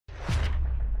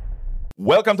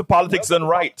Welcome to Politics Done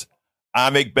Right.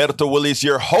 I'm Egberto Willis,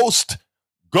 your host.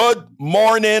 Good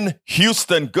morning,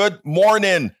 Houston. Good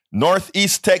morning,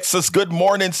 Northeast Texas. Good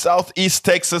morning, Southeast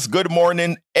Texas. Good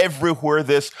morning, everywhere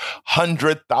this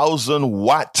 100,000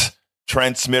 watt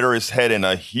transmitter is heading.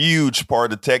 A huge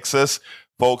part of Texas.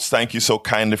 Folks, thank you so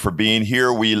kindly for being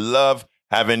here. We love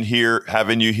having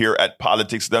you here at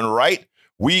Politics Done Right.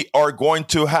 We are going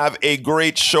to have a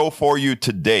great show for you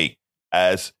today.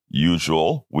 As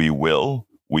usual,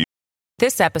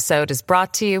 This episode is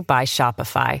brought to you by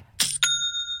Shopify.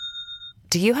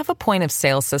 Do you have a point of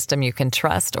sale system you can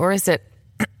trust, or is it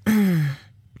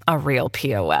a real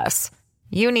POS?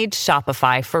 You need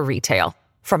Shopify for retail.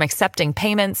 From accepting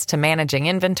payments to managing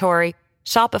inventory,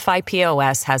 Shopify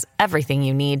POS has everything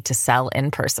you need to sell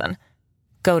in person.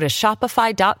 Go to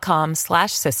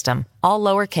shopify.com/system, all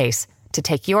lowercase, to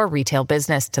take your retail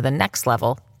business to the next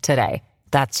level today.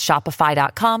 That's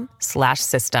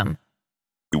shopify.com/system.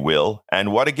 We will.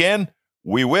 And what again?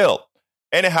 We will.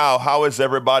 Anyhow, how is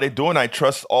everybody doing? I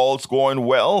trust all's going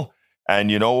well.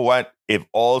 And you know what? If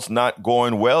all's not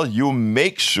going well, you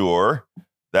make sure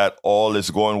that all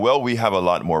is going well. We have a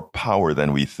lot more power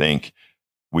than we think.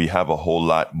 We have a whole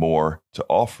lot more to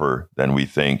offer than we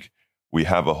think. We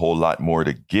have a whole lot more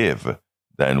to give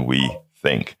than we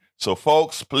think. So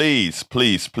folks, please,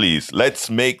 let's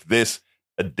make this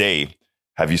a day.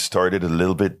 Have you started a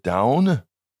little bit down?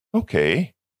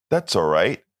 Okay, that's all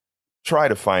right. Try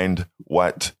to find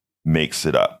what makes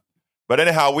it up. But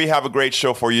anyhow, we have a great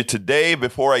show for you today.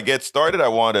 Before I get started, I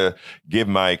want to give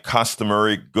my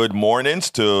customary good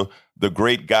mornings to the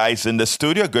great guys in the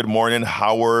studio. Good morning,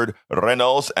 Howard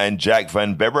Reynolds and Jack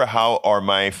Van Beber. How are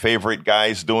my favorite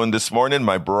guys doing this morning?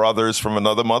 My brothers from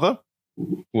another mother.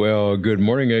 Well, good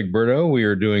morning, Egberto. We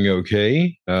are doing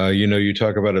okay. You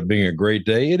talk about it being a great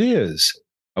day. It is.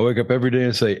 I wake up every day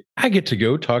and say, I get to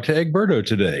go talk to Egberto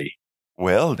today.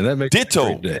 Well, and that makes ditto. It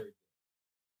a great day.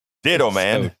 Ditto,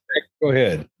 man. So, go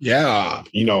ahead. Yeah,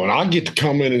 and I get to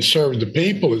come in and serve the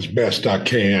people as best I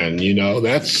can.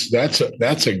 That's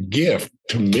a gift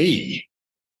to me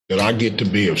that I get to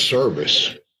be of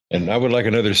service. And I would like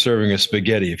another serving of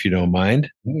spaghetti, if you don't mind.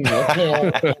 Okay,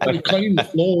 I cleaned the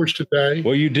floors today.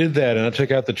 Well, you did that, and I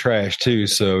took out the trash, too.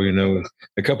 So,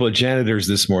 a couple of janitors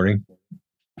this morning.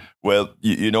 Well,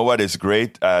 you know what is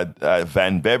great?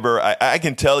 Van Beber, I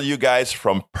can tell you guys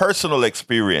from personal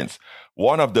experience,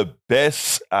 one of the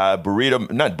best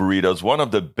one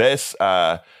of the best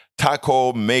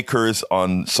taco makers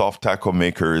soft taco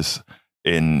makers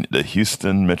in the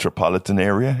Houston metropolitan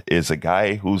area is a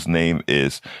guy whose name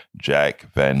is Jack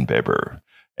Van Beber.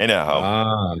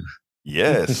 Anyhow,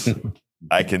 yes,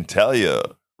 I can tell you.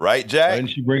 Right, Jack? Why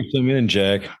didn't you bring some in,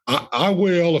 Jack? I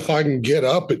will if I can get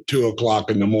up at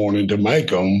 2:00 in the morning to make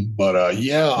them. But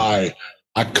I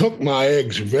cook my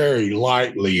eggs very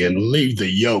lightly and leave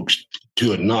the yolks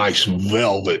to a nice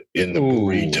velvet in the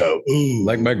burrito. Ooh,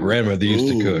 like my grandmother used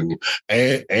to cook.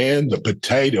 And the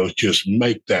potatoes just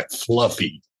make that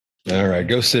fluffy. All right,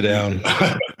 go sit down.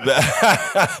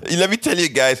 Let me tell you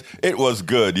guys, it was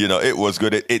good. It was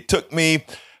good. It took me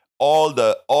all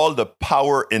the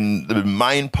power in the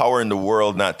mind power in the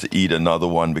world not to eat another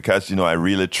one because, I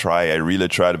really try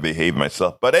to behave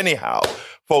myself. But anyhow,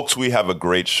 folks, we have a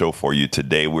great show for you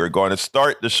today. We're going to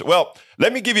start the show. Well,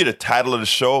 let me give you the title of the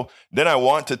show. Then I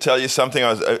want to tell you something.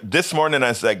 This morning,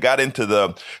 as I got into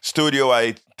the studio,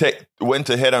 I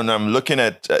went ahead and I'm looking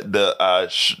at the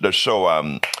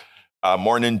show,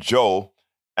 Morning Joe,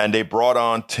 and they brought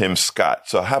on Tim Scott.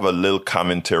 So I have a little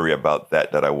commentary about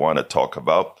that I want to talk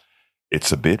about.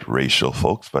 It's a bit racial,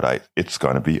 folks, but it's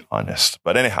going to be honest.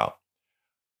 But anyhow,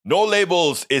 no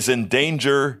labels is a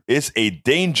danger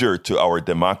to our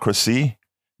democracy.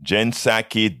 Jen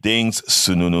Psaki dings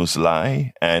Sununu's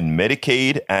lie and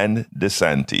Medicaid and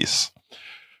DeSantis.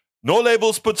 No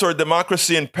labels puts our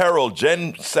democracy in peril.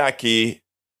 Jen Psaki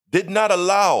did not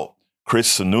allow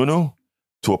Chris Sununu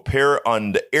to appear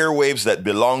on the airwaves that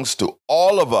belongs to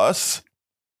all of us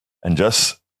and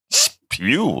just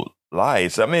spew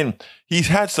lies. I mean, he's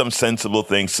had some sensible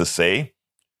things to say,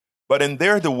 but in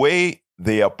there, the way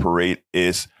they operate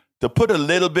is to put a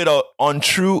little bit of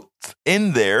untruth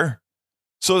in there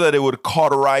so that it would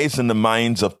cauterize in the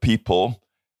minds of people,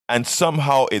 and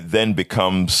somehow it then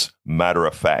becomes matter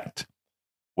of fact.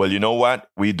 Well, you know what?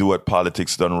 We do at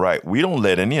Politics Done Right. We don't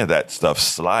let any of that stuff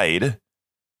slide.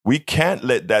 We can't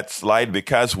let that slide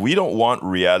because we don't want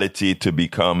reality to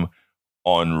become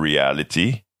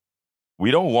unreality. We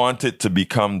don't want it to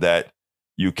become that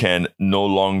you can no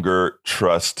longer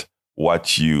trust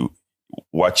what you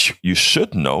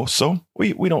should know. So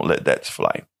we don't let that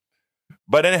fly.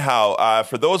 But anyhow,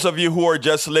 for those of you who are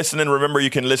just listening, remember you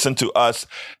can listen to us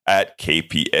at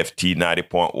KPFT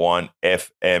 90.1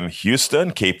 FM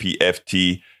Houston,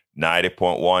 KPFT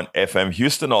 90.1 FM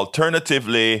Houston.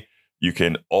 Alternatively, you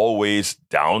can always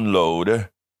download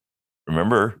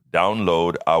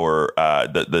our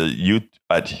the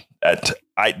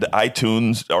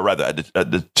iTunes, or rather at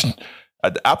the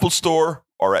Apple Store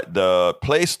or at the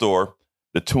Play Store,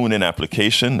 the TuneIn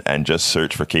application, and just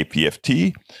search for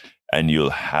KPFT, and you'll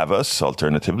have us.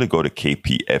 Alternatively, go to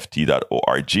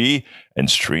kpft.org and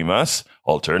stream us.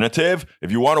 Alternative,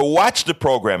 if you want to watch the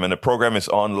program, and the program is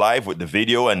on live with the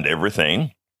video and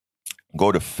everything,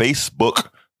 go to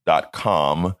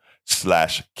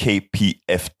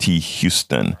facebook.com/KPFT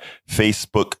Houston,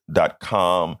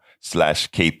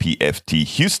 facebook.com/KPFT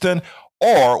Houston,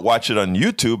 or watch it on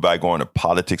YouTube by going to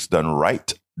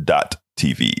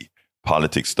politicsdoneright.tv,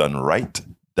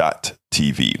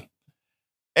 politicsdoneright.tv.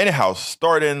 Anyhow,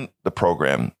 starting the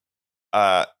program,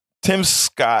 Tim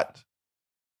Scott,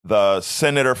 the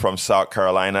senator from South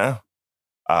Carolina,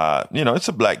 it's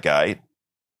a black guy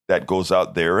that goes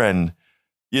out there. And,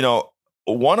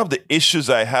 one of the issues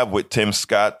I have with Tim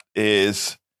Scott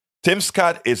is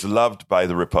loved by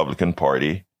the Republican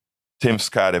Party. Tim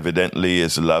Scott evidently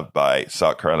is loved by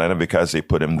South Carolina because they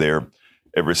put him there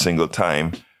every single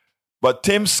time. But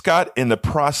Tim Scott, in the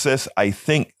process, I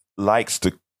think, likes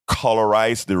to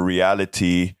colorize the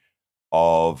reality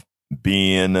of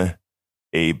being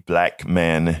a black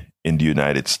man in the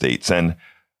United States. And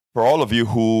for all of you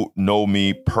who know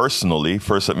me personally,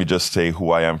 first let me just say who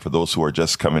I am for those who are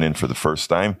just coming in for the first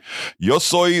time. Yo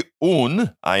soy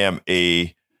I am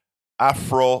a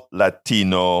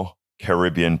Afro-Latino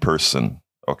Caribbean person,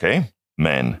 okay?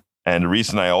 Man. And the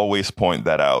reason I always point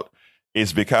that out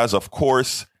is because, of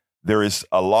course, there is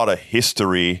a lot of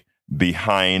history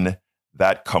behind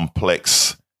that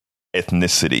complex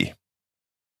ethnicity.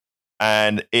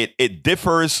 And it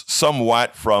differs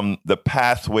somewhat from the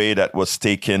pathway that was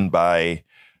taken by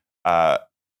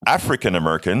African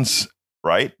Americans,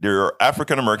 right? There are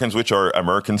African Americans, which are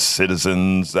American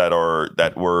citizens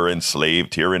that were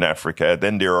enslaved here in Africa.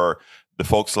 Then there are the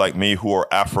folks like me who are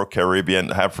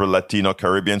Afro-Caribbean, Afro-Latino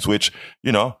Caribbeans, which,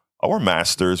 our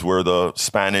masters were the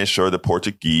Spanish or the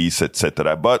Portuguese,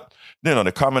 etc. But,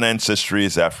 the common ancestry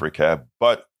is Africa,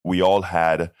 but we all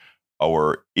had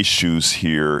our issues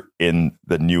here in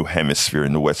the new hemisphere,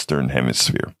 in the Western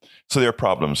hemisphere. So there are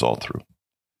problems all through.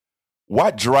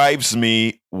 What drives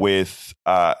me with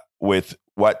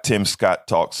what Tim Scott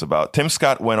talks about? Tim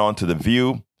Scott went on to The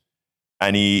View,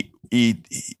 and he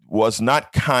was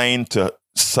not kind to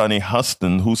Sonny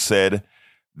Huston, who said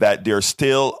that there's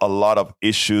still a lot of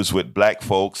issues with black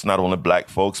folks, not only black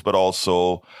folks, but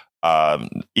also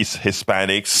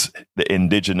Hispanics, the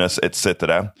indigenous,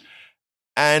 etc.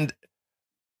 And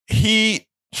he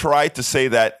tried to say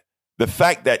that the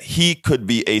fact that he could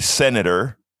be a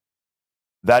senator,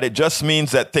 that it just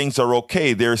means that things are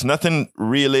okay. There's nothing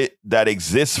really that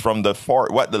exists from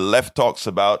what the left talks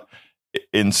about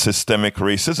in systemic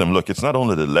racism. Look, it's not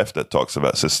only the left that talks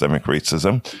about systemic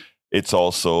racism. It's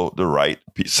also the right,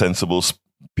 sensible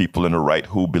people in the right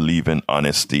who believe in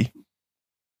honesty.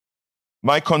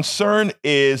 My concern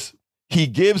is he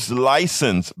gives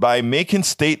license by making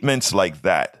statements like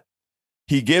that.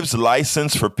 He gives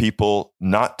license for people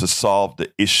not to solve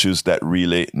the issues that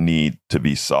really need to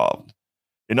be solved.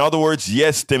 In other words,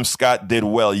 yes, Tim Scott did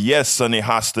well. Yes, Sonny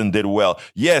Hostin did well.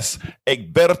 Yes,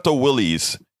 Egberto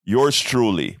Willies, yours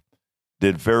truly,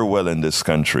 did very well in this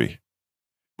country.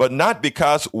 But not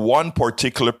because one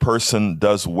particular person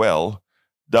does well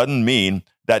doesn't mean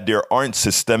that there aren't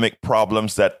systemic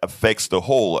problems that affects the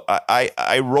whole.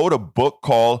 I wrote a book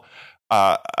called,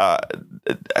 I'm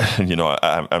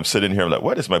sitting here, I'm like,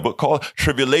 what is my book called?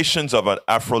 Tribulations of an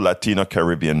Afro-Latino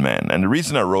Caribbean Man. And the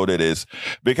reason I wrote it is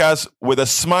because with a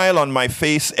smile on my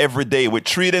face every day, with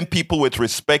treating people with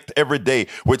respect every day,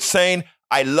 with saying,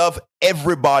 I love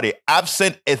everybody,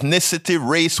 absent ethnicity,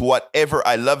 race, whatever.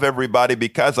 I love everybody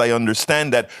because I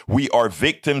understand that we are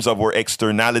victims of our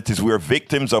externalities. We are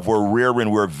victims of our rearing.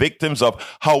 We're victims of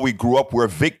how we grew up. We're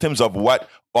victims of what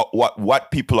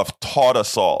people have taught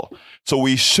us all. So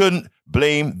we shouldn't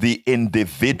blame the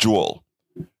individual.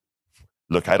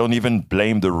 Look, I don't even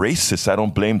blame the racist. I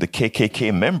don't blame the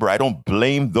KKK member. I don't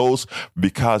blame those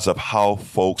because of how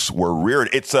folks were reared.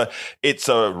 It's a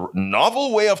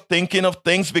novel way of thinking of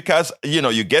things because,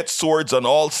 you get swords on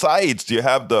all sides. You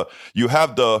have the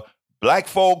black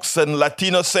folks and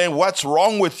Latinos saying, what's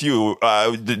wrong with you?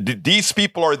 These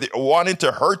people are wanting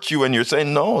to hurt you. And you're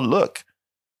saying, no, look,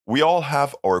 we all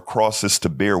have our crosses to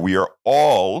bear. We're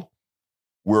all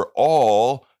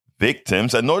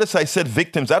victims. And notice I said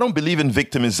victims. I don't believe in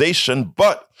victimization,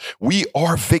 but we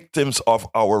are victims of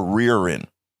our rearing.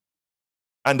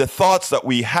 And the thoughts that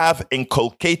we have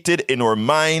inculcated in our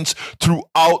minds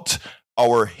throughout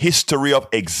our history of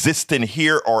existing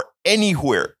here or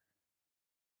anywhere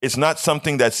is not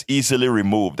something that's easily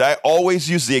removed. I always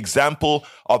use the example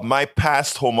of my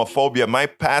past homophobia, my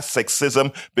past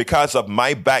sexism, because of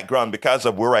my background, because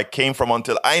of where I came from,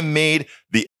 until I made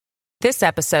the... This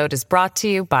episode is brought to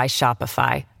you by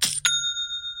Shopify.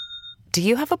 Do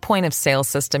you have a point of sale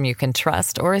system you can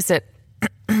trust, or is it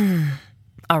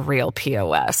a real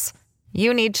POS?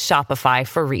 You need Shopify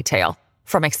for retail.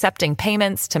 From accepting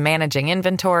payments to managing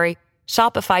inventory,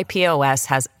 Shopify POS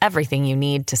has everything you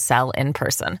need to sell in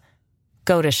person.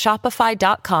 Go to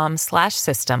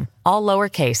shopify.com/system, all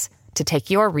lowercase, to take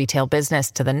your retail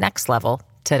business to the next level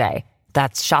today.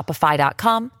 That's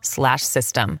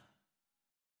shopify.com/system.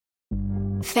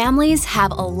 Families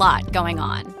have a lot going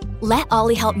on. Let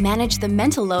Ollie help manage the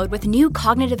mental load with new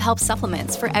cognitive help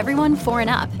supplements for everyone 4 and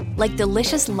up, like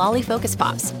delicious Lolly Focus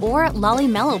Pops or Lolly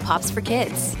Mellow Pops for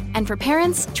kids. And for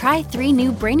parents, try 3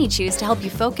 new Brainy Chews to help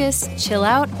you focus, chill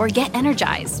out, or get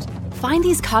energized. Find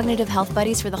these cognitive health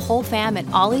buddies for the whole fam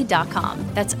at ollie.com.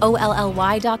 That's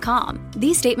OLLY.com.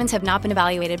 These statements have not been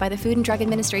evaluated by the Food and Drug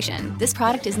Administration. This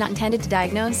product is not intended to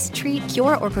diagnose, treat,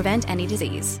 cure, or prevent any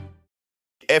disease.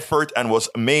 Effort and was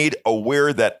made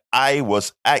aware that I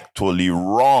was actually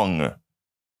wrong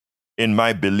in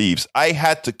my beliefs. I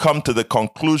had to come to the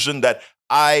conclusion that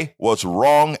I was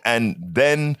wrong and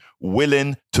then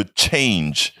willing to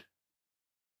change.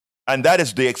 And that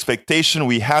is the expectation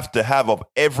we have to have of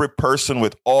every person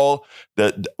with all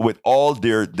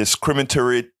their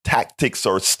discriminatory tactics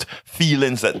or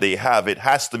feelings that they have. It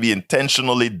has to be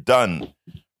intentionally done.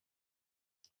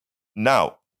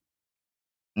 Now,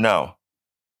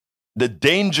 the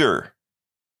danger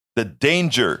that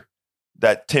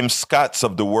Tim Scotts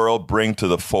of the world bring to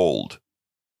the fold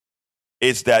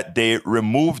is that they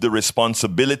remove the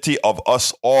responsibility of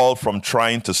us all from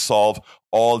trying to solve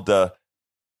all the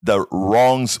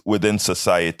wrongs within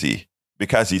society.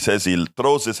 Because he says, he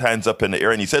throws his hands up in the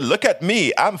air and he said, look at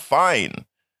me, I'm fine.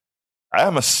 I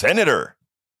am a senator.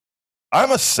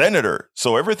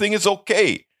 So everything is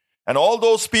okay. And all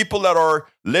those people that are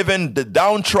living the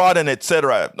downtrodden,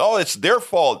 etc., no, it's their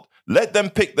fault. Let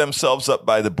them pick themselves up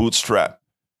by the bootstrap.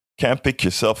 Can't pick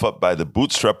yourself up by the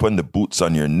bootstrap when the boot's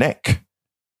on your neck.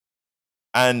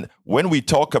 And when we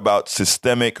talk about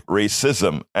systemic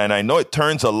racism, and I know it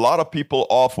turns a lot of people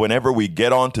off whenever we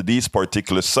get onto these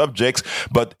particular subjects,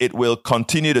 but it will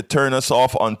continue to turn us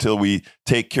off until we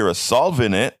take care of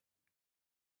solving it.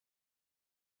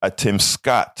 Tim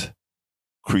Scott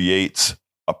creates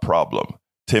a problem.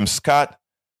 Tim Scott,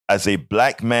 as a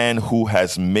black man who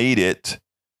has made it,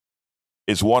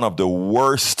 is one of the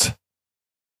worst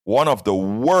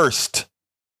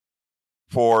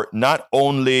for not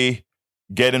only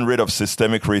getting rid of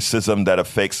systemic racism that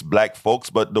affects black folks,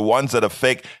 but the ones that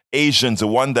affect Asians, the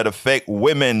one that affect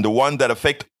women, the one that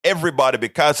affect everybody,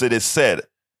 because it is said,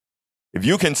 if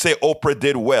you can say Oprah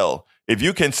did well, if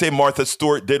you can say Martha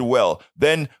Stewart did well,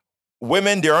 then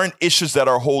women, there aren't issues that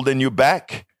are holding you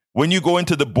back. When you go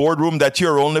into the boardroom, that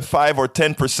you're only 5 or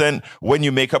 10% when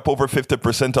you make up over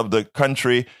 50% of the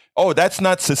country. Oh, that's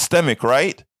not systemic,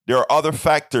 right? There are other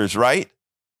factors, right?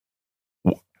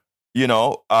 You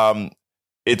know,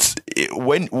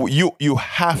 when you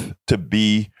have to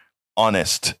be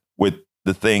honest with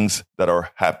the things that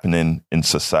are happening in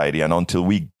society. And until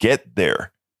we get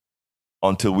there,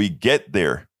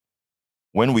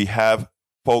 when we have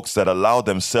folks that allow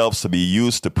themselves to be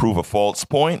used to prove a false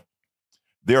point,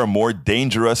 they are more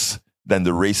dangerous than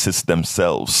the racists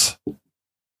themselves.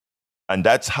 And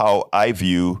that's how I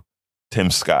view Tim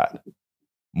Scott.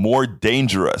 More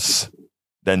dangerous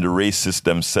than the racists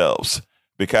themselves,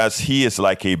 because he is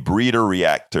like a breeder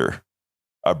reactor.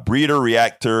 A breeder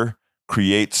reactor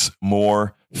creates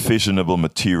more fissionable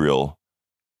material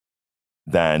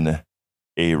than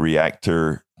a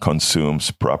reactor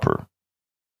consumes proper.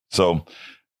 So,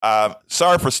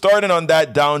 sorry for starting on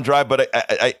that down drive, but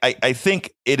I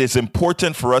think it is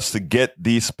important for us to get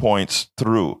these points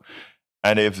through.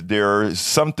 And if there's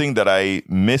something that I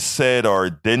missaid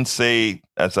or didn't say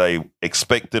as I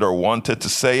expected or wanted to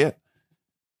say it,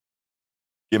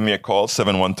 give me a call,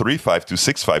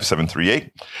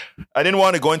 713-526-5738. I didn't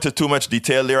want to go into too much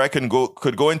detail there. I could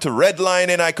go into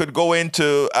redlining. I could go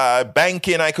into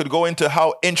banking. I could go into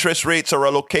how interest rates are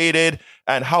allocated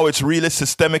and how it's really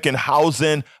systemic in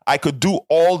housing. I could do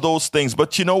all those things.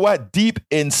 But you know what? Deep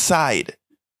inside,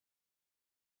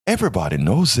 everybody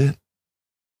knows it.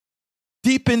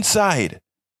 Deep inside,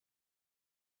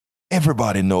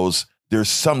 everybody knows there's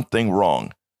something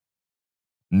wrong.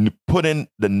 Put in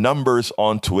the numbers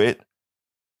onto it.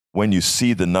 When you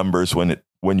see the numbers, when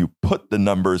you put the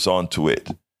numbers onto it,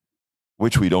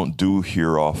 which we don't do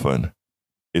here often,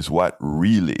 is what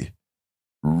really,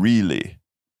 really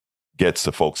gets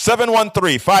the folks.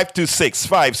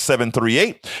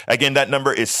 713-526-5738. Again, that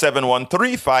number is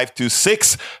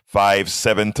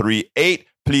 713-526-5738.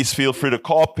 Please feel free to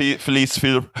call. Please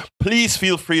feel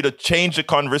free to change the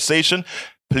conversation.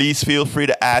 Please feel free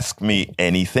to ask me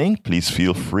anything. Please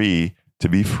feel free to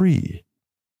be free,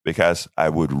 because I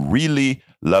would really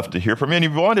love to hear from you. And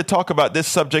if you want to talk about this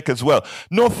subject as well,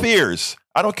 no fears.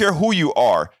 I don't care who you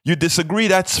are. You disagree,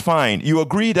 that's fine. You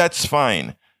agree, that's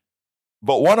fine.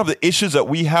 But one of the issues that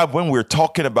we have when we're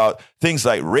talking about things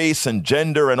like race and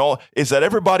gender and all is that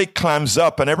everybody clams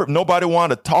up and nobody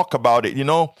want to talk about it. You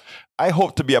know, I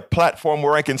hope to be a platform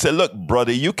where I can say, look,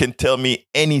 brother, you can tell me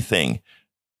anything.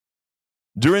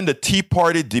 During the Tea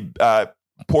Party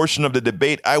portion of the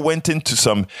debate, I went into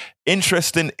some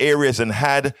interesting areas and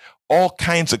had all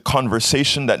kinds of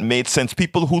conversation that made sense.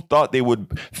 People who thought they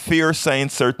would fear saying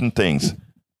certain things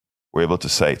were able to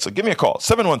say it. So give me a call,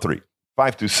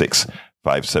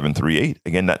 713-526-5738.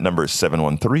 Again, that number is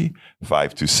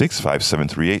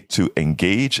 713-526-5738 to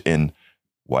engage in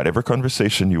whatever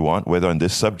conversation you want, whether on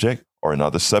this subject or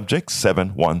another subject.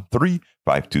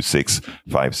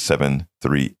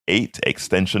 713-526-5738,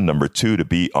 extension number 2 to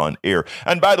be on air.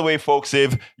 And by the way, folks,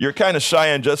 if you're kind of shy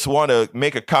and just want to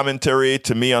make a commentary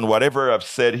to me on whatever I've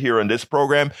said here on this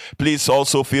program, please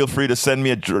also feel free to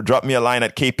drop me a line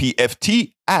at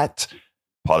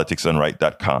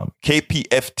kpft@politicsdoneright.com.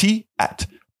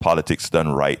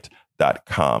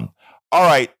 kpft@politicsdoneright.com. All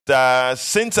right.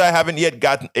 Since I haven't yet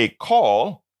gotten a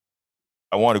call,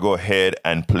 I want to go ahead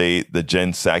and play the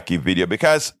Jen Psaki video,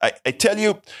 because I tell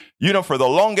you, for the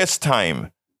longest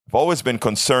time, I've always been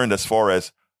concerned as far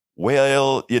as,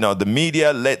 well, the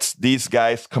media lets these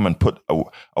guys come and put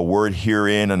a word here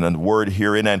in and a word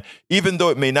here in. And even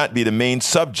though it may not be the main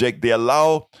subject, they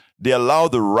allow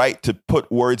the right to put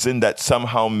words in that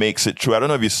somehow makes it true. I don't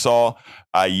know if you saw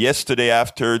yesterday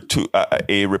after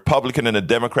a Republican and a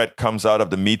Democrat comes out of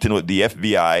the meeting with the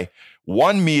FBI,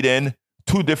 one meeting,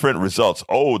 2 different results.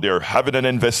 Oh, they're having an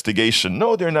investigation.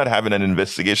 No, they're not having an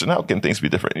investigation. How can things be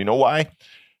different? You know why?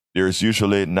 There's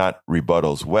usually not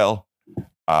rebuttals. Well,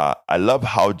 I love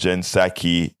how Jen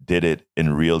Psaki did it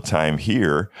in real time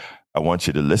here. I want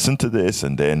you to listen to this,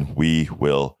 and then we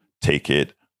will take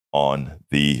it on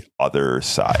the other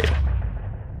side.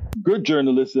 Good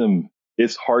journalism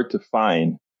is hard to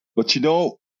find, but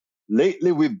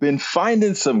lately we've been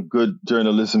finding some good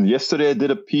journalism. Yesterday I did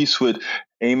a piece with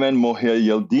Ayman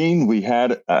Mohyeldin. We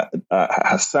had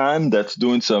Hassan that's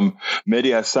doing some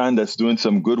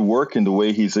good work in the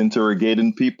way he's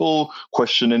interrogating people,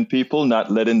 questioning people,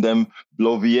 not letting them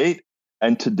bloviate.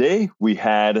 And today we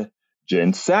had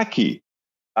Jen Psaki.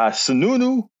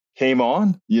 Sununu came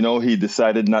on. He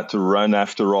decided not to run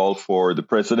after all for the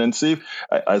presidency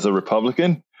as a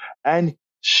Republican. And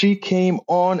she came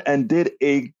on and did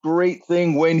a great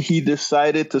thing when he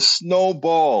decided to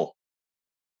snow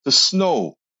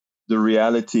the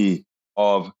reality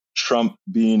of Trump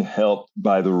being helped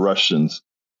by the Russians.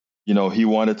 He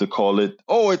wanted to call it,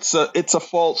 it's a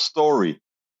false story,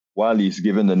 while he's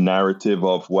given the narrative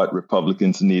of what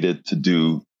Republicans needed to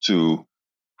do to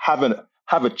have a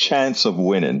chance of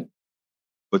winning.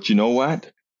 But you know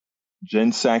what?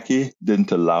 Jen Psaki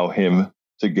didn't allow him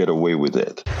to get away with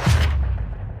it.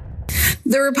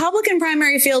 The Republican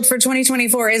primary field for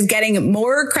 2024 is getting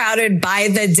more crowded by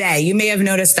the day. You may have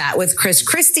noticed that, with Chris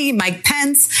Christie, Mike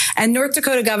Pence, and North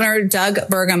Dakota Governor Doug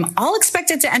Burgum all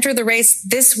expected to enter the race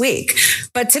this week.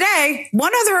 But today,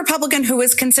 one other Republican who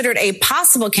was considered a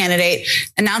possible candidate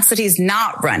announced that he's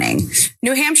not running.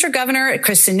 New Hampshire Governor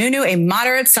Chris Sununu, a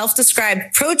moderate,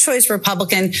 self-described pro-choice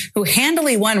Republican who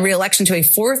handily won re-election to a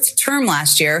 4th term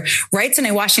last year, writes in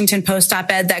a Washington Post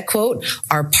op-ed that, quote,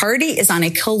 "Our party is on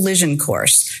a collision course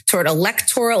toward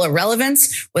electoral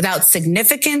irrelevance without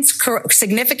significant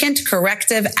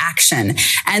corrective action."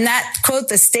 And that, quote,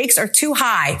 "The stakes are too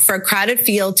high for a crowded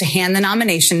field to hand the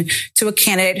nomination to a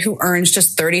candidate who earns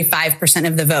just 35%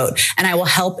 of the vote. And I will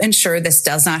help ensure this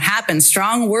does not happen."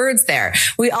 Strong words there.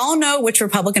 We all know which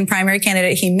Republican primary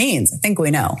candidate he means. I think we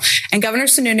know. And Governor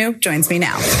Sununu joins me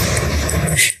now.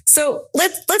 So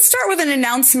let's start with an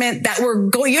announcement that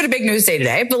you had a big news day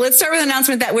today, but let's start with an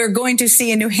announcement that we're going to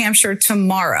see a New Hampshire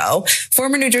tomorrow.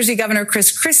 Former New Jersey Governor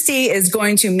Chris Christie is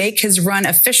going to make his run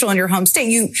official in your home state.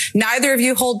 Neither of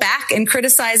you hold back in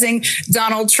criticizing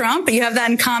Donald Trump. You have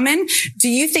that in common. Do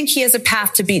you think he has a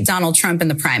path to beat Donald Trump in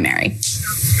the primary?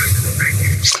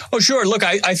 Oh, sure. Look,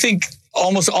 I think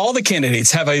almost all the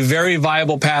candidates have a very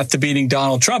viable path to beating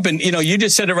Donald Trump. And, you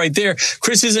just said it right there.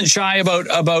 Chris isn't shy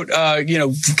about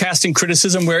casting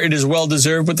criticism where it is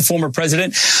well-deserved with the former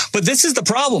president. But this is the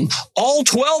problem. All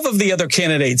 12 of the other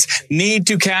candidates need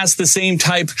to cast the same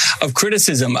type of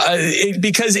criticism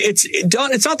because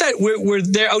it's not that we're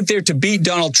out there to beat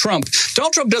Donald Trump.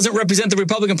 Donald Trump doesn't represent the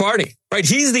Republican Party. Right.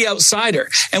 He's the outsider.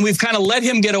 And we've kind of let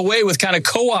him get away with kind of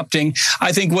co-opting,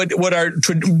 I think, what are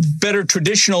better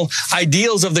traditional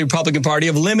ideals of the Republican Party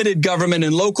of limited government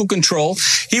and local control.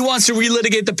 He wants to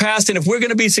relitigate the past. And if we're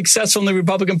going to be successful in the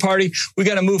Republican Party, we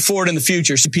got to move forward in the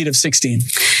future. Repeat of 16.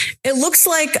 It looks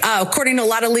like, according to a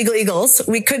lot of legal eagles,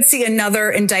 we could see another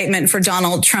indictment for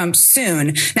Donald Trump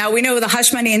soon. Now, we know the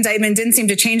hush money indictment didn't seem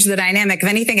to change the dynamic. If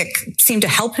anything, it seemed to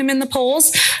help him in the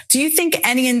polls. Do you think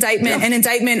any indictment, an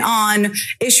indictment on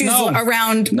issues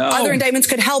around other indictments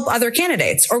could help other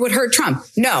candidates or would hurt Trump?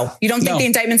 No. You don't think the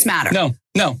indictments matter? No.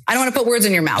 I don't want to put words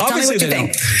in your mouth. Obviously, tell me what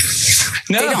you think.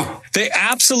 No, they don't. They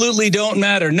absolutely don't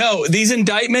matter. No, these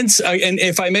indictments, and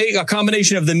if I make a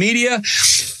combination of the media,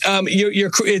 you're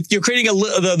creating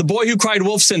the boy who cried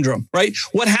wolf syndrome, right?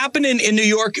 What happened in New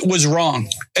York was wrong.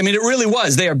 I mean, it really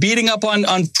was. They are beating up on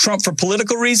Trump for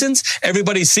political reasons.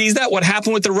 Everybody sees that. What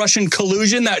happened with the Russian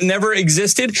collusion that never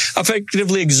existed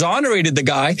effectively exonerated the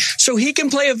guy so he can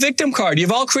play a victim card.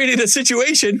 You've all created a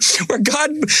situation where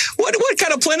what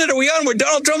kind of planet are we on where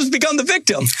Donald Trump's become the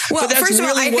victim? Well, but that's first of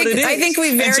all, really what it is. I think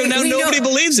and so now nobody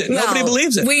believes it. Well, nobody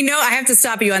believes it. We know, I have to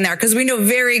stop you on there because we know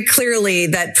very clearly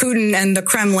that Putin and the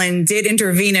Kremlin did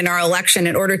intervene in our election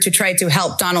in order to try to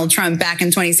help Donald Trump back in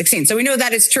 2016. So we know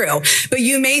that is true. But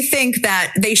you may think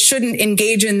that they shouldn't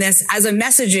engage in this as a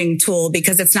messaging tool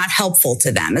because it's not helpful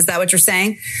to them. Is that what you're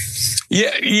saying?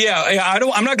 Yeah.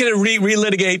 I'm not going to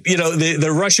relitigate,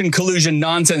 the Russian collusion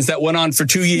nonsense that went on for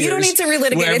 2 years. You don't need to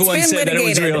relitigate. It's been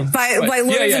litigated by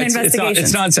lawyers and investigations.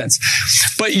 It's nonsense.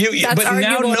 But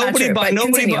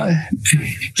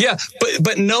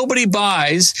nobody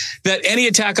buys that any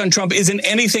attack on Trump isn't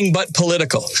anything but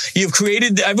political.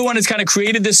 Everyone has kind of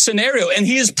created this scenario, and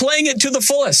he is playing it to the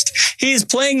fullest. He is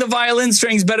playing the violin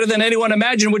strings better than anyone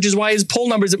imagined, which is why his poll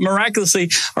numbers miraculously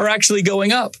are actually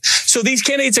going up. So these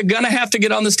candidates are going to have to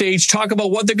get on the stage, talk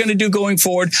about what they're going to do going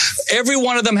forward. Every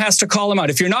one of them has to call him out.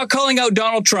 If you're not calling out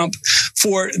Donald Trump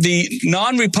for the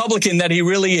non-Republican that he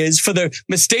really is, for the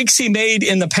mistakes he made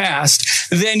in the past,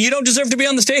 then you don't deserve to be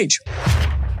on the stage.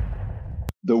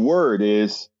 The word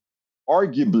is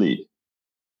arguably.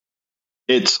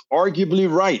 It's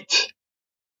arguably right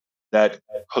that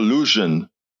collusion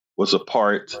was a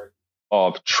part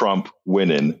of Trump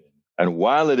winning. And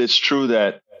while it is true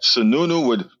that Sununu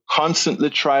would constantly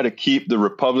try to keep the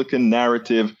Republican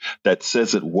narrative that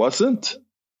says it wasn't,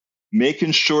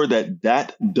 making sure that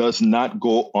that does not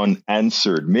go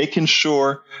unanswered, making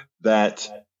sure that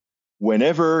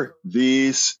whenever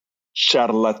these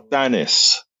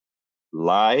charlatanes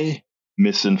lie,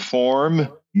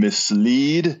 misinform,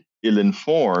 mislead,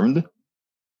 ill-informed,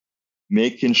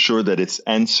 making sure that it's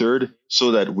answered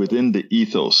so that within the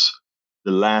ethos,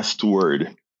 the last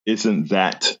word isn't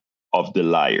that of the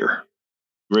liar.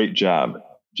 Great job,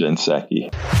 Jen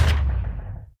Psaki.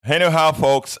 Anyhow,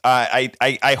 folks,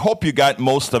 I hope you got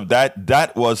most of that.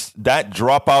 That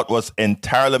dropout was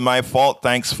entirely my fault.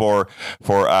 Thanks for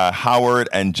Howard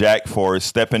and Jack for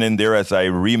stepping in there as I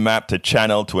remapped the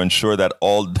channel to ensure that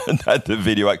that the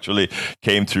video actually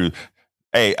came through.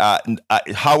 Hey,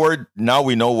 Howard, now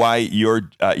we know why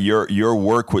your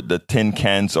work with the tin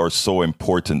cans are so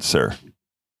important, sir.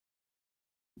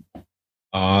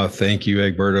 Thank you,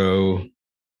 Egberto.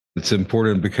 It's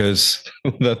important because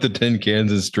without the tin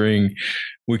cans and string,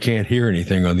 we can't hear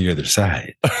anything on the other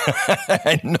side.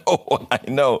 I know.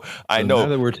 Now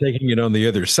that we're taking it on the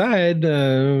other side,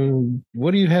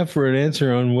 what do you have for an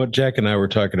answer on what Jack and I were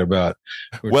talking about?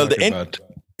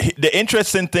 The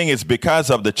interesting thing is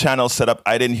because of the channel setup,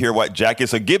 I didn't hear what Jack is.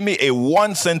 So give me a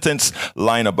one-sentence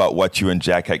line about what you and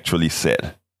Jack actually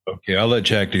said. Okay, I'll let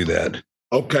Jack do that.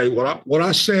 Okay, what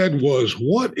I said was,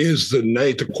 what is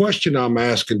the question I'm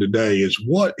asking today is,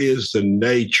 what is the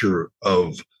nature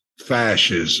of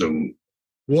fascism?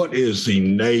 What is the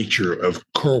nature of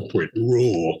corporate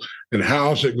rule? And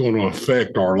how is it going to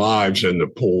affect our lives and the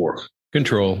poor?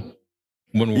 Control.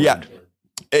 One word. Yeah.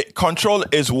 Control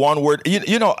is one word.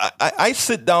 I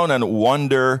sit down and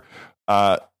wonder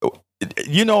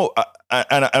You know,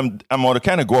 and I'm going to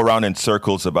kind of go around in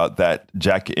circles about that,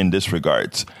 Jack, in this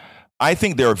regards. I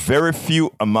think there are very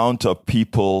few amount of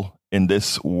people in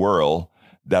this world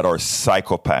that are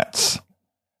psychopaths.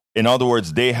 In other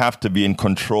words, they have to be in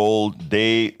control.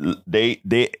 They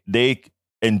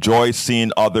enjoy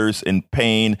seeing others in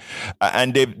pain,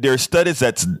 and there are studies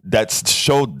that's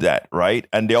showed that, right?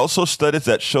 And there are also studies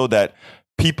that show that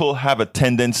people have a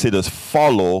tendency to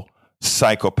follow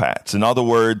psychopaths. In other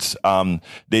words,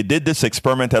 they did this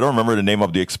experiment. I don't remember the name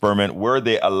of the experiment, where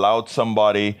they allowed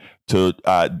somebody to,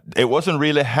 it wasn't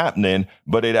really happening,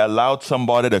 but it allowed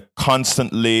somebody to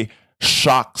constantly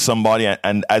shock somebody.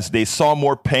 And as they saw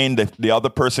more pain, the other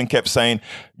person kept saying,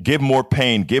 give more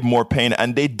pain, give more pain.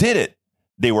 And they did it.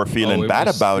 They were feeling bad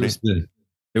about it.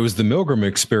 It was the Milgram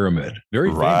experiment. Very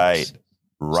famous.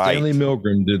 Right. Stanley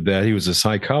Milgram did that. He was a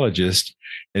psychologist,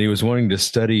 and he was wanting to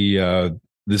study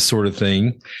this sort of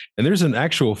thing. And there's an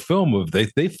actual film of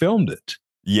they filmed it.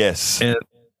 Yes. And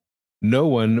no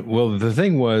one, well, the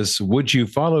thing was, would you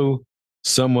follow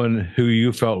someone who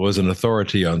you felt was an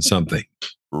authority on something?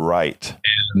 Right.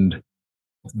 And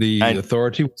the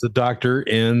authority was the doctor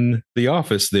in the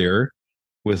office there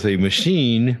with a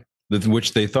machine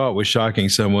which they thought was shocking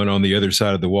someone on the other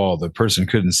side of the wall. The person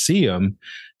couldn't see them,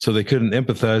 so they couldn't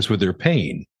empathize with their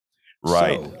pain.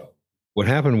 Right. So what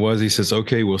happened was, he says,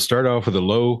 okay, we'll start off with a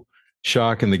low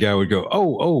shock, and the guy would go,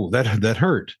 oh, that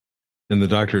hurt. And the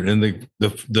doctor and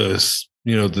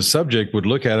the subject would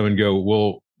look at him and go,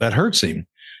 well, that hurts him.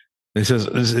 And he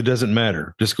says, it doesn't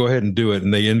matter. Just go ahead and do it.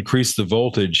 And they increased the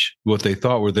voltage, what they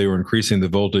thought they were increasing the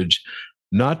voltage.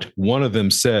 Not one of them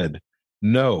said,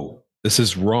 no, this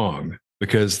is wrong,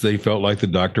 because they felt like the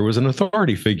doctor was an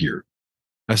authority figure.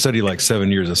 I studied like 7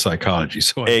 years of psychology,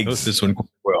 so I know this one quite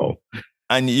well.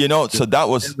 And so that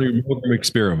was the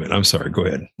experiment. I'm sorry. Go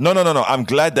ahead. No. I'm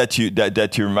glad that you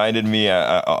reminded me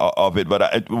of it.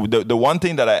 But the one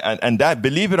thing that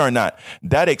believe it or not,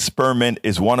 that experiment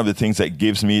is one of the things that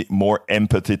gives me more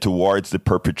empathy towards the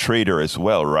perpetrator as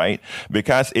well, right?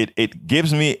 Because it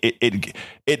gives me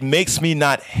it makes me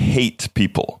not hate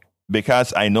people,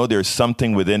 because I know there's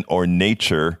something within our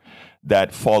nature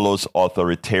that follows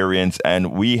authoritarians,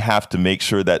 and we have to make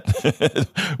sure that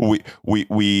we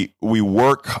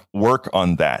work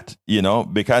on that,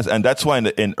 because, and that's why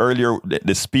in earlier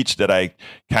the speech that I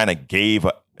kind of gave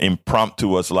impromptu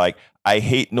was like, I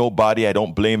hate nobody. I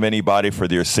don't blame anybody for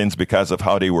their sins because of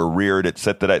how they were reared, et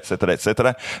cetera, et cetera, et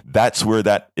cetera. That's where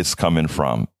that is coming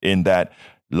from. In that,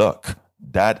 look,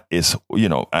 that is,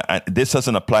 this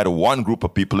doesn't apply to one group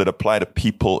of people. It applies to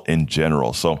people in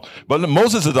general. So, but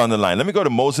Moses is on the line. Let me go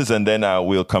to Moses, and then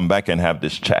we'll come back and have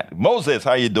this chat. Moses,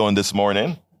 how are you doing this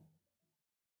morning?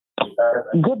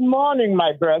 Good morning,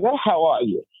 my brother. How are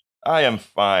you? I am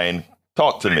fine.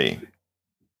 Talk to me.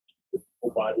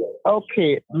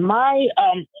 Okay. I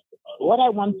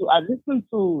listened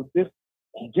to this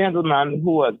gentleman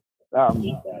who was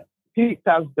picked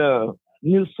as the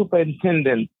new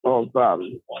superintendent of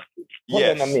SISD.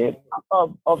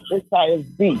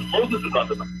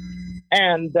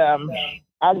 And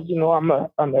as you know,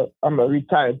 I'm a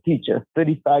retired teacher,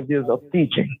 35 years of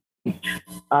teaching.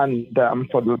 And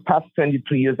for the past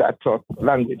 22 years, I taught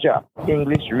language,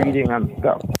 English, reading, and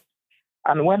stuff.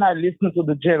 And when I listened to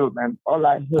the gentleman, all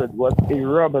I heard was a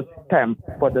rubber stamp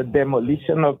for the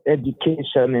demolition of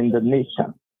education in the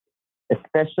nation,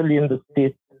 especially in the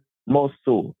state, more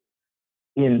so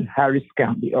in Harris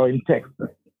County or in Texas.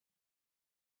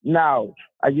 Now,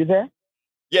 are you there?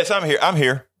 Yes, I'm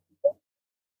here.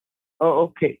 Oh,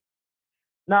 okay.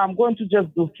 Now I'm going to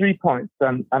just do 3 points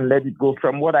and let it go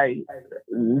from what I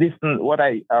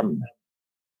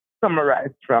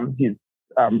summarized from his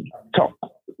talk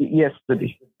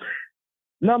yesterday.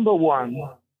 Number one,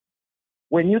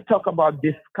 when you talk about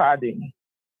discarding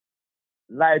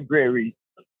libraries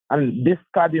and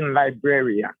discarding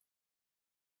librarians.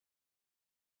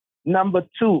 Number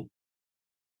two,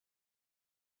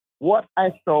 what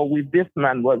I saw with this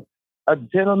man was a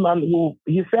gentleman who,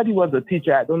 he said he was a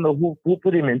teacher. I don't know who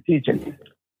put him in teaching.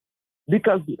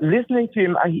 Because listening to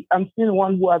him, I'm seeing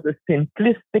one who has a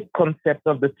simplistic concept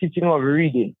of the teaching of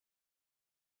reading.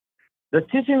 The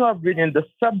teaching of reading, the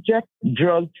subject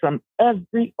draws from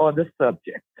every other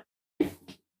subject.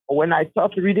 When I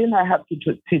taught reading, I had to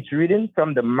teach reading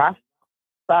from the math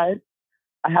side.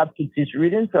 I have to teach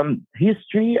reading from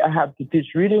history. I have to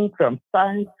teach reading from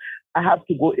science. I have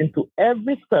to go into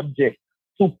every subject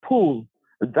to pull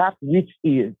that which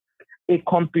is a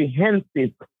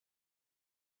comprehensive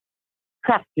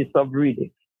practice of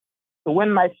reading. So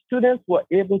when my students were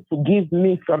able to give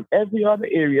me from every other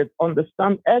area,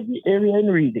 understand every area in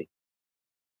reading,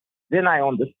 Then I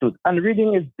understood. And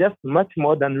reading is just much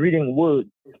more than reading words.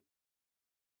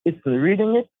 It's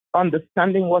reading it,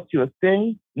 understanding what you're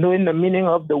saying, knowing the meaning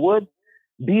of the word,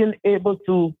 being able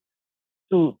to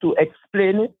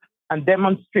explain it and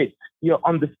demonstrate your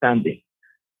understanding.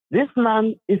 This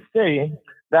man is saying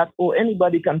that, oh,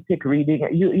 anybody can take reading.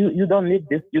 You don't need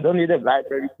this. You don't need a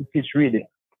library to teach reading.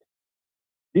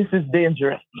 This is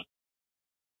dangerous.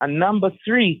 And number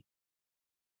 3,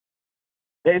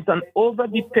 there is an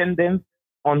overdependence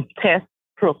on test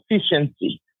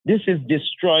proficiency. This is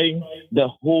destroying the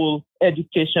whole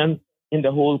education in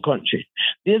the whole country.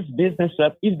 This business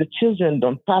of if the children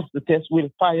don't pass the test,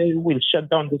 we'll fire you, we'll shut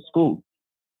down the school.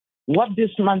 What this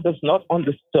man does not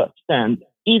understand,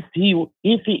 if he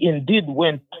indeed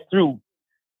went through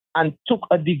and took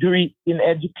a degree in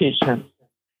education,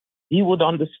 he would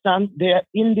understand there are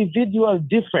individual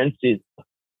differences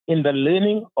in the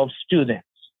learning of students,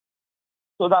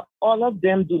 so that all of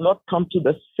them do not come to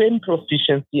the same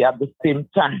proficiency at the same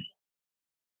time.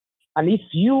 And if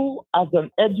you, as an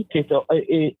educator,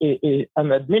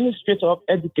 an administrator of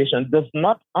education, does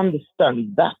not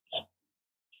understand that,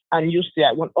 and you say,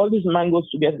 I want all these mangoes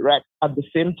to get ripe at the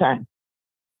same time,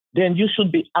 then you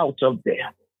should be out of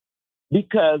there.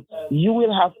 Because you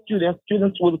will have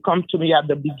students will come to me at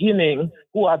the beginning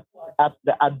who are at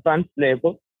the advanced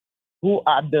level, who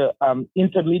are at the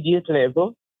intermediate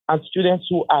level, and students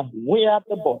who are way at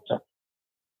the bottom.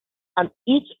 And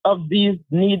each of these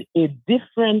need a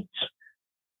different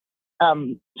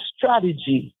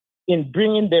strategy in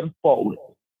bringing them forward.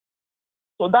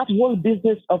 So that whole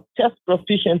business of test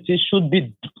proficiency should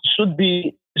be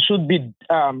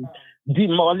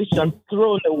demolished and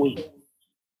thrown away.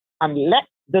 And let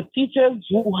the teachers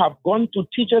who have gone to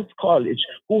teachers' college,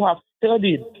 who have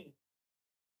studied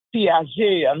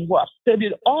Piaget and who have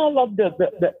studied all of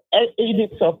the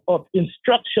edits of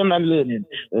instruction and learning,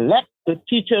 let the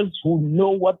teachers who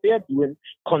know what they're doing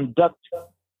conduct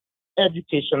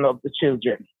education of the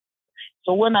children.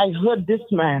 So when I heard this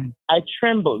man, I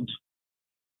trembled.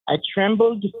 I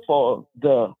trembled for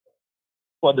the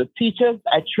teachers,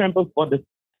 I trembled for the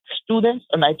students,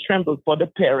 and I trembled for the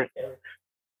parents.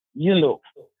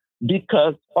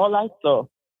 Because all I saw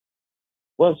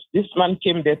was this man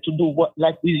came there to do what,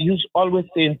 like we always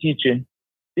say in teaching,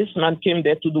 this man came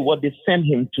there to do what they sent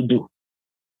him to do.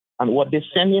 And what they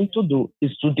sent him to do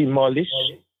is to demolish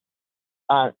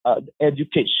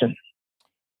education.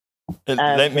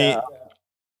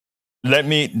 Let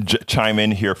me chime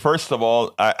in here. First of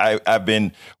all, I've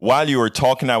been, while you were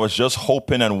talking, I was just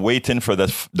hoping and waiting for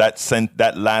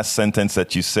that last sentence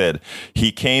that you said.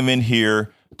 He came in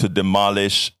here to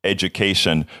demolish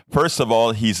education. First of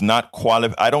all, he's not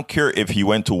qualified. I don't care if he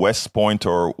went to West Point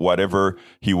or whatever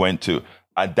he went to.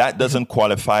 That doesn't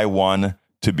qualify one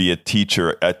to be a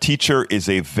teacher. A teacher is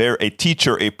a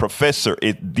professor.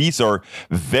 These are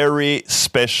very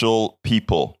special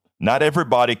people. Not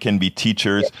everybody can be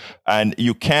teachers, and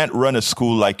you can't run a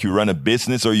school like you run a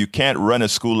business, or you can't run a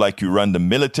school like you run the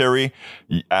military.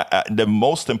 The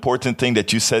most important thing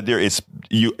that you said there is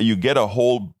you get a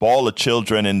whole ball of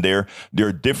children in there. There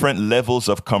are different levels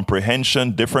of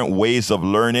comprehension, different ways of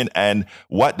learning, and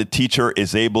what the teacher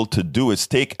is able to do is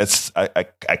take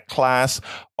a class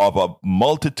of a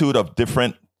multitude of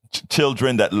different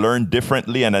children that learn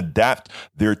differently and adapt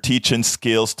their teaching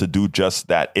skills to do just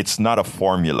that. It's not a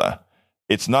formula.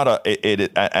 It's not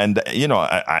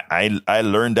I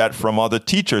learned that from other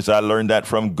teachers. I learned that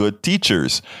from good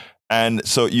teachers. And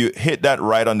so you hit that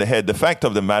right on the head. The fact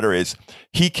of the matter is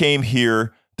he came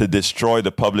here to destroy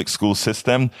the public school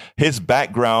system. His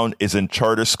background is in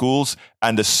charter schools,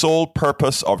 and the sole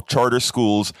purpose of charter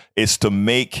schools is to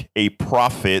make a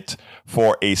profit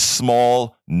for a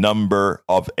small number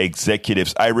of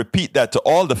executives. I repeat that to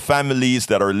all the families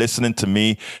that are listening to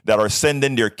me, that are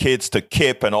sending their kids to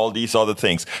KIPP and all these other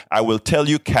things. I will tell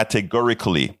you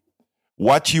categorically,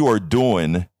 what you are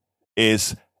doing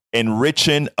is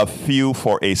enriching a few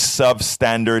for a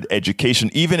substandard education,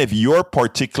 even if your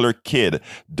particular kid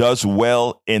does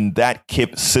well in that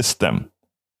KIPP system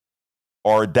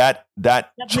or that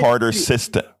charter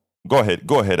system. Go ahead,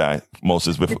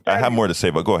 Moses. I have more to say,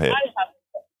 but go ahead.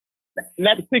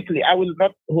 Let quickly, I will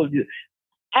not hold you.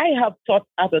 I have taught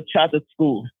at a charter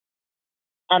school.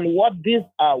 And what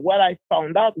I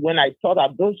found out when I taught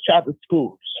at those charter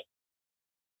schools,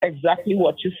 exactly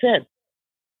what you said.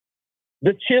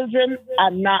 The children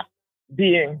are not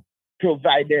being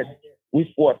provided with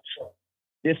what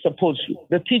they're supposed to.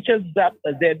 The teachers that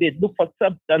are there, they look for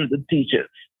substandard teachers.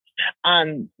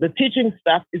 And the teaching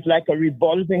staff is like a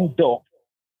revolving door.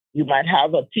 You might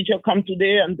have a teacher come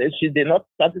today and they're not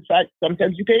satisfied.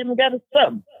 Sometimes you can even get a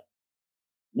sub.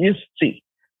 You see.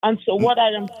 And so what I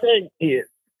am saying is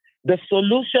the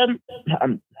solution,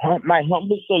 my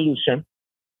humble solution,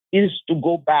 is to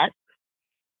go back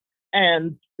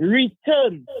and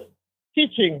return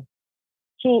teaching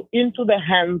into the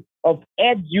hands of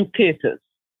educators.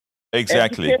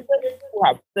 Exactly.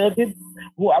 Educators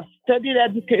who have studied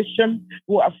education,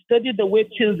 who have studied the way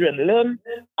children learn,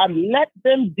 and let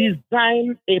them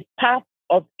design a path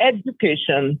of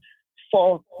education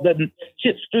for the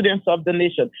students of the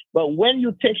nation. But when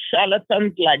you take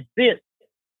charlatans like this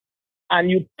and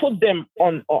you put them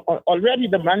on already,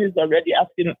 the man is already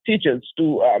asking teachers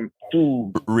to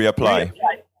reapply.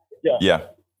 Yeah.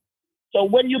 So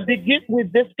when you begin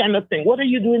with this kind of thing, what are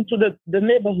you doing to the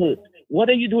neighborhood? What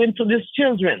are you doing to these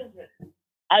children?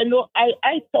 I know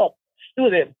I taught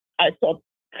students. I taught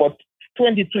for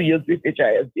 22 years with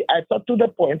HISD. I taught to the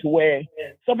point where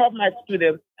some of my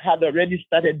students had already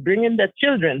started bringing their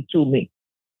children to me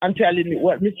and telling me,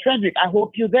 well, Miss Frederick, I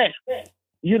hope you're there,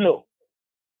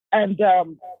 And,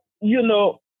 telling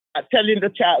the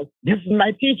child, this is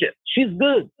my teacher. She's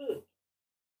good.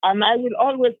 And I will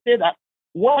always say that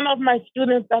one of my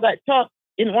students that I taught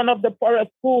in one of the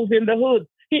poorest schools in the hood,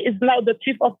 he is now the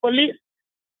chief of police.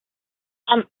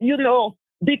 And,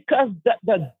 because at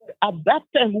that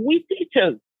time, we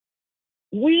teachers,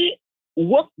 we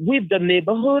work with the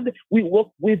neighborhood, we work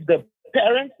with the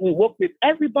parents, we work with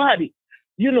everybody.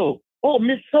 Oh,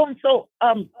 Miss So-and-so,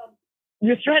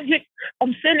 Miss Frederick,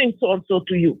 I'm sending so-and-so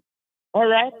to you. All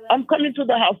right? I'm coming to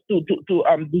the house to do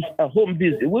a home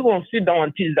visit. We won't sit down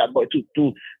and teach that boy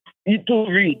to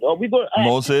read. Or we go.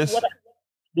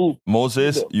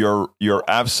 Moses, you're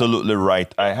absolutely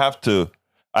right. I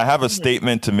have a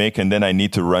statement to make, and then I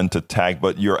need to run to tag.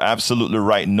 But you're absolutely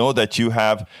right. Know that you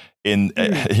have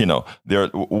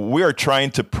we are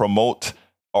trying to promote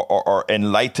or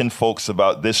enlighten folks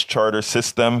about this charter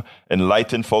system,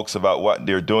 enlighten folks about what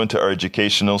they're doing to our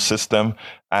educational system,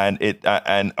 and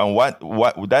what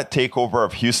that takeover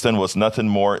of Houston was nothing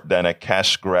more than a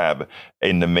cash grab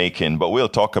in the making. But we'll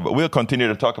continue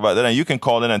to talk about that, and you can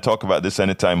call in and talk about this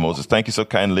anytime, Moses. Thank you so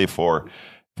kindly for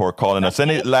calling us.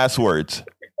 Any last words?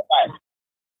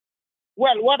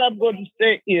 Well, what I'm going to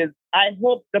say is, I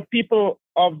hope the people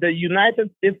of the United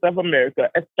States of America,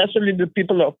 especially the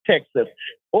people of Texas,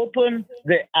 open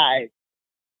their eyes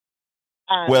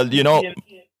and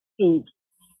to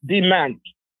demand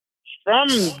from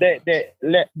the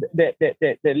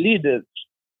leaders,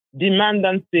 demand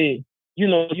and say,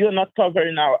 you're not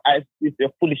covering our eyes with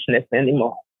your foolishness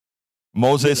anymore.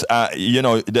 Moses,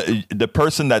 the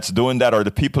person that's doing that, or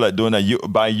the people that are doing that,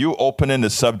 by you opening the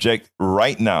subject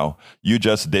right now, you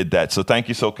just did that. So thank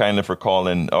you so kindly for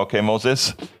calling. Okay,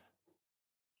 Moses?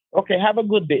 Okay, have a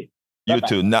good day. You Bye-bye.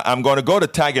 too. Now, I'm going to go to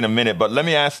Tag in a minute, but let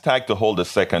me ask Tag to hold a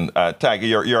second. Tag,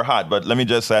 you're hot, but let me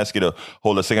just ask you to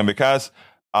hold a second, because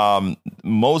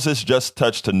Moses just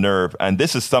touched a nerve, and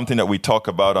this is something that we talk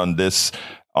about on this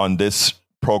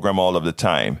program all of the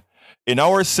time. In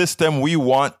our system, we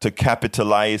want to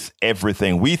capitalize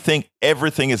everything. We think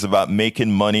everything is about making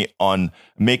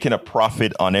a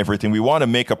profit on everything. We want to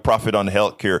make a profit on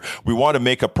healthcare. We want to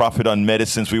make a profit on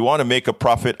medicines. We want to make a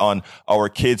profit on our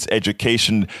kids'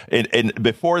 education. And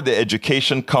before the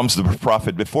education comes the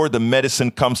profit, before the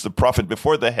medicine comes the profit,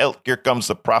 before the healthcare comes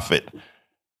the profit.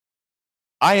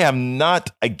 I am not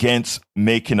against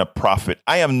making a profit.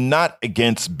 I am not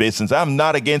against business. I'm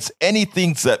not against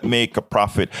anything that make a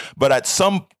profit. But at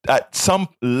some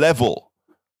level,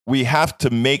 we have to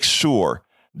make sure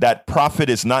that profit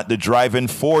is not the driving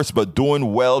force, but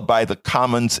doing well by the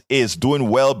commons is, doing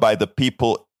well by the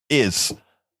people is.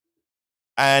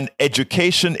 And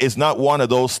education is not one of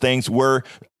those things where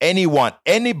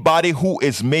anybody who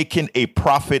is making a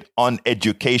profit on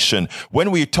education,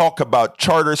 when we talk about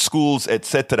charter schools,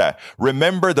 etc.,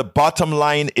 remember the bottom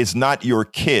line is not your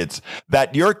kids.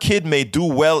 That your kid may do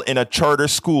well in a charter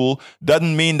school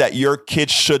doesn't mean that your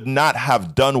kid should not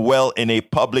have done well in a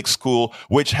public school,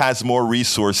 which has more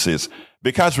resources.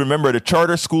 Because remember, the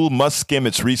charter school must skim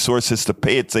its resources to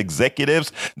pay its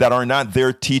executives that are not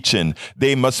there teaching.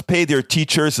 They must pay their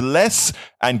teachers less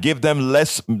and give them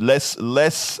less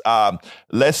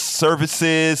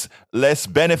services, less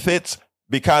benefits,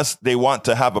 because they want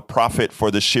to have a profit for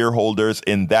the shareholders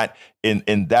in that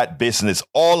business.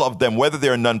 All of them, whether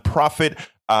they're nonprofit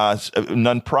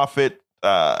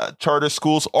charter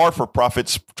schools or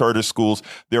for-profit charter schools,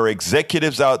 there are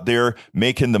executives out there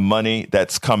making the money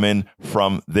that's coming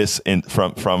from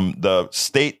from the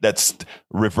state that's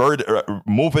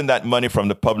moving that money from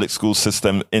the public school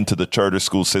system into the charter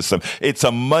school system. It's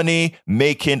a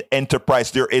money-making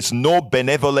enterprise. There is no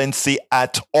benevolency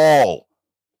at all.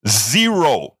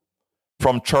 Zero.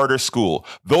 from charter school.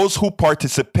 Those who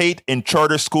participate in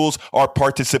charter schools are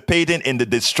participating in the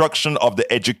destruction of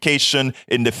the education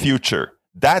in the future.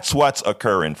 That's what's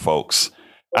occurring, folks.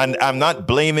 And I'm not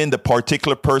blaming the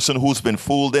particular person who's been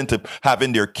fooled into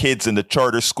having their kids in the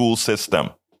charter school system.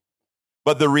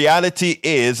 But the reality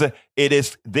is, it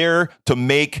is there to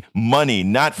make money,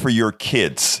 not for your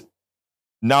kids.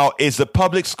 Now, is the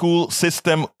public school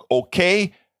system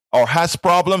okay or has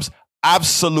problems?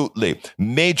 Absolutely.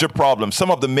 Major problems.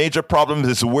 Some of the major problems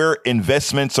is where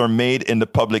investments are made in the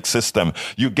public system.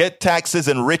 You get taxes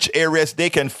in rich areas,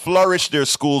 they can flourish their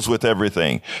schools with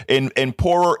everything. In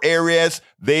poorer areas,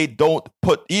 they don't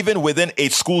put, even within a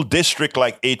school district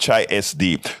like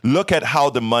HISD, look at how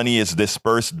the money is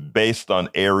dispersed based on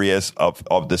areas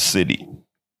of the city.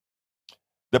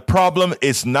 The problem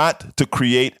is not to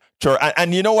create,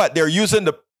 and you know what? They're using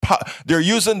the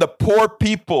poor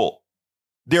people.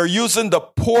 They're using the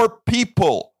poor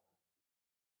people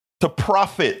to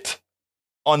profit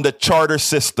on the charter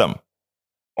system.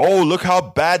 Oh, look how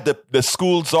bad the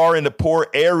schools are in the poor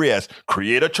areas.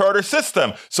 Create a charter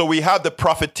system. So we have the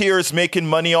profiteers making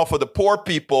money off of the poor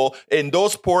people in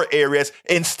those poor areas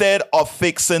instead of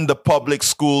fixing the public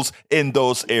schools in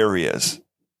those areas.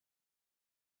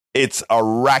 It's a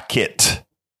racket.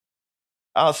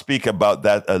 I'll speak about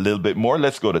that a little bit more.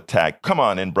 Let's go to Tag. Come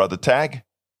on in, brother Tag.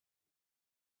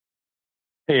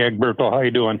 Hey, Egberto, how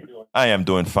you doing? I am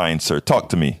doing fine, sir. Talk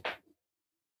to me.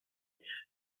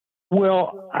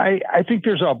 Well, I think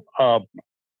there's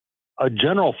a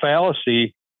general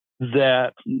fallacy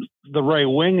that the right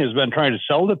wing has been trying to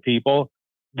sell to people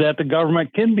that the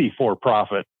government can be for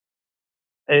profit.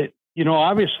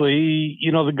 Obviously,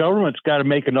 the government's got to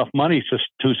make enough money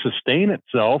to sustain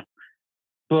itself.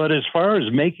 But as far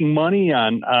as making money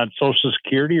on Social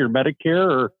Security or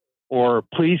Medicare or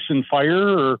police and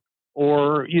fire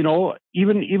or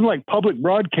even like public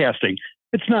broadcasting,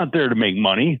 it's not there to make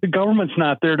money. The government's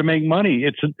not there to make money.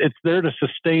 It's there to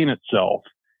sustain itself.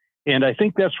 And I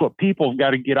think that's what people have got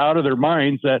to get out of their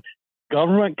minds, that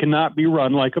government cannot be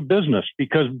run like a business,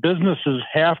 because businesses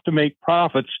have to make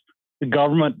profits. The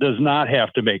government does not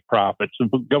have to make profits. The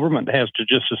government has to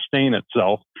just sustain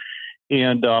itself.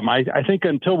 And I think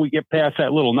until we get past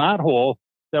that little knothole,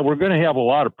 that we're going to have a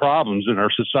lot of problems in our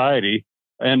society.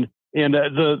 And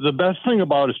the best thing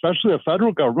about, especially the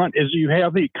federal government, is you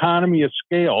have the economy of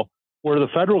scale, where the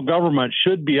federal government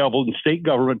should be able, and state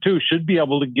government too, should be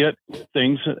able to get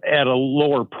things at a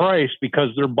lower price because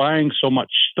they're buying so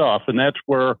much stuff. And that's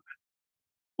where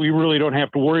we really don't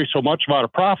have to worry so much about a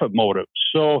profit motive.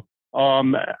 So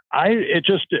when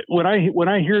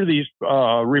I hear these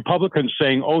Republicans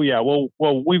saying, "Oh yeah, well,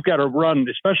 we've got to run,"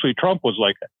 especially Trump was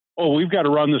like, "Oh, we've got to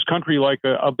run this country like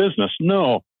a business."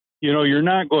 No, you're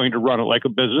not going to run it like a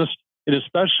business, and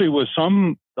especially with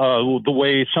the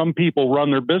way some people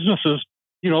run their businesses.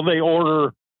 They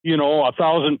order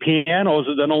 1,000 pianos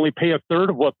and then only pay a third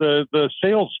of what the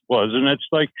sales was, and it's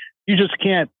like you just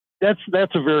can't.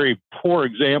 That's a very poor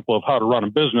example of how to run a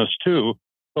business too.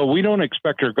 But we don't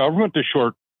expect our government to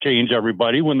shortchange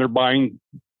everybody when they're buying,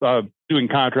 doing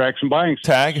contracts and buying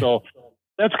stuff. Tag. So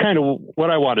that's kind of what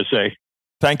I want to say.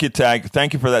 Thank you, Tag.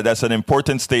 Thank you for that. That's an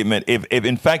important statement. If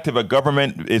in fact, if a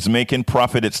government is making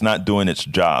profit, it's not doing its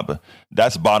job.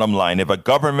 That's bottom line. If a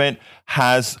government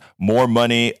has more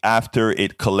money after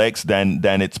it collects than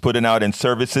it's putting out in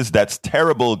services, that's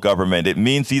terrible government. It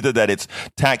means either that it's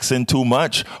taxing too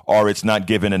much or it's not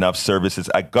giving enough services.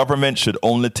 A government should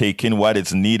only take in what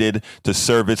is needed to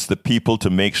service the people, to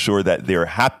make sure that they're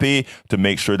happy, to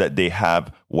make sure that they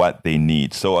have what they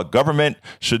need. So a government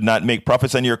should not make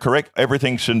profits, and you're correct.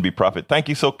 Everything shouldn't be profit. Thank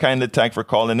you so kindly, Tag, for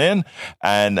calling in,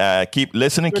 and keep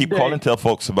listening, keep calling, tell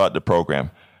folks about the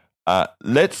program.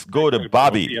 Let's go to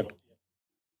Bobby.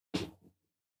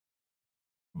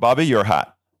 Bobby, you're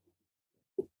hot.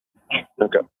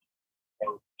 Okay.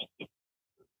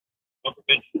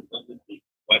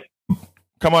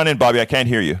 Come on in, Bobby. I can't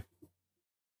hear you.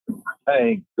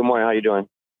 Hey, good morning. How you doing?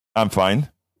 I'm fine.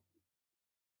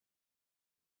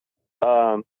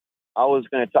 I was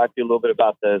going to talk to you a little bit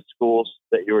about the schools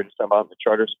that you were just talking about, the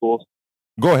charter schools.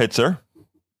 Go ahead, sir.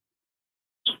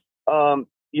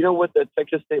 With the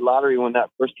Texas State Lottery, when that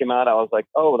first came out, I was like,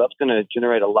 oh, that's going to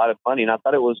generate a lot of money. And I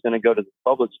thought it was going to go to the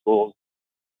public schools,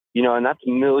 and that's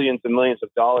millions and millions of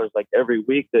dollars like every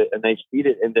week, and they feed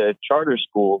it into charter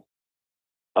schools.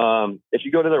 If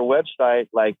you go to their website,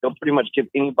 like they'll pretty much give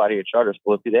anybody a charter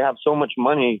school. If they have so much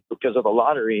money because of the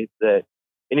lottery that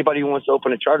anybody who wants to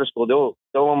open a charter school, they'll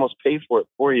almost pay for it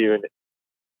for you. And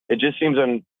it just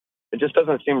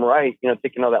doesn't seem right,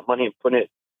 taking all that money and putting it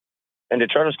into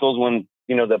charter schools when,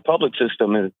 the public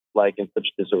system is like in such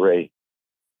disarray.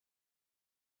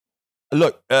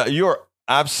 Look, you're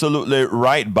absolutely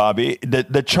right, Bobby.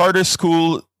 The charter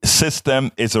school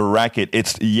system is a racket.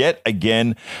 It's yet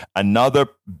again another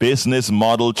business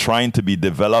model trying to be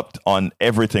developed on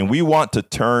everything. We want to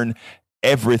turn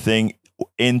everything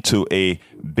into a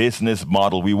business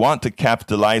model. We want to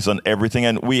capitalize on everything,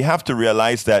 and we have to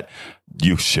realize that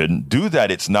you shouldn't do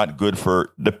that. It's not good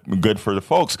for the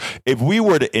folks. If we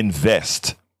were to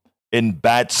invest in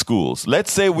bad schools,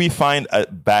 let's say we find a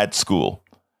bad school.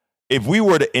 If we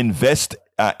were to invest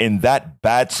in that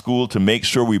bad school to make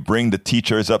sure we bring the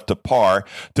teachers up to par,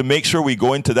 to make sure we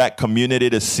go into that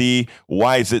community to see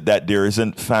why is it that there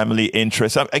isn't family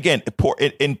interest. Again,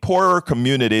 in poorer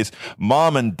communities,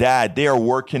 mom and dad, they are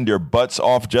working their butts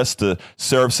off just to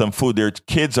serve some food. Their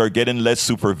kids are getting less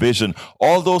supervision.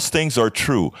 All those things are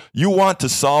true. You want to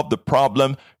solve the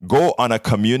problem, go on a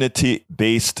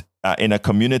community-based in a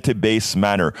community-based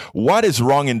manner. What is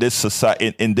wrong in this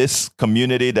society, in this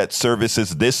community that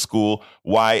services this school,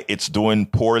 why it's doing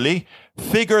poorly?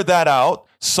 Figure that out,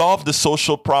 solve the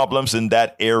social problems in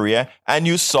that area, and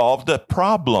you solve the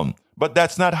problem. But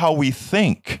that's not how we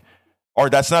think, or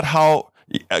that's not how.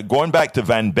 Going back to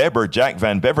Jack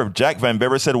Van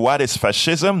Bever said, what is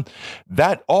fascism?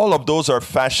 That all of those are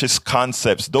fascist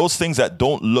concepts. Those things that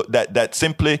don't look, that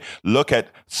simply look at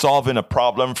solving a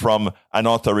problem from an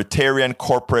authoritarian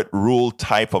corporate rule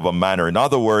type of a manner. In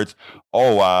other words,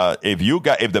 if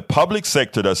the public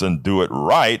sector doesn't do it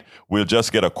right, we'll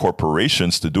just get a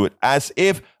corporations to do it, as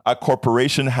if a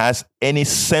corporation has any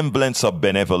semblance of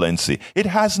benevolency. It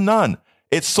has none.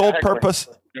 Its sole purpose.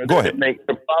 Go ahead. Make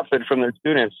the profit from the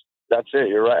students. That's it.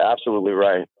 You're right. Absolutely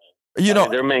right.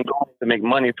 Their main goal is to make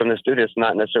money from the students,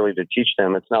 not necessarily to teach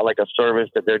them. It's not like a service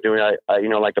that they're doing.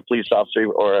 Like a police officer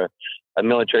or a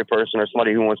military person or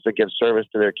somebody who wants to give service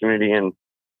to their community and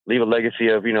leave a legacy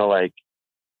of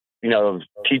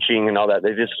teaching and all that.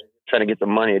 They're just trying to get the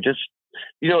money. It just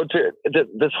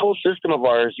this whole system of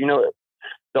ours.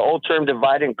 The old term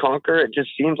divide and conquer. It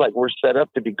just seems like we're set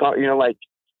up to be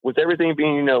with everything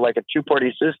being, like a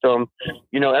two-party system,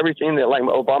 everything that like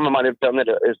Obama might have done that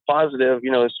is positive,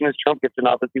 as soon as Trump gets in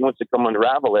office, he wants to come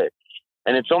unravel it.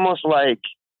 And it's almost like,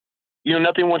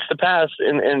 nothing wants to pass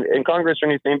in Congress or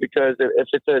anything, because if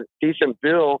it's a decent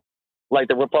bill, like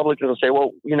the Republicans will say,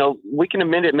 well, we can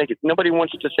amend it, make it. Nobody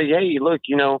wants to say, hey, look,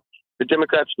 the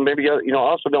Democrats maybe,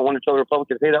 also don't want to tell the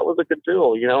Republicans, hey, that was a good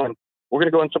bill, and we're going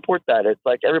to go and support that. It's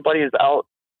like everybody is out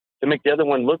to make the other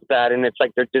one look bad, and it's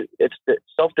like it's the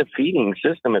self-defeating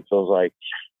system. It feels like.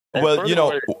 And well,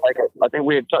 I think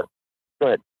we had talked. Go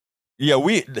ahead. Yeah,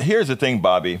 here's the thing,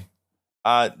 Bobby.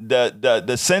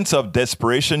 The sense of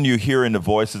desperation you hear in the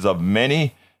voices of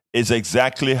many is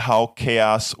exactly how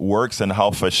chaos works and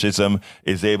how fascism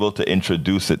is able to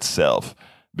introduce itself.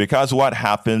 Because what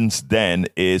happens then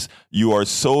is you're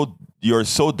so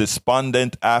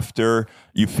despondent after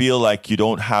you feel like you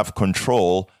don't have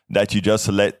control that you just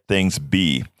let things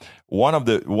be. One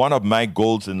of my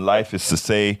goals in life is to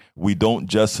say we don't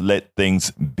just let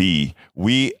things be.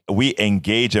 We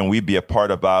engage and we be a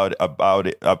part about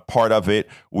it, a part of it.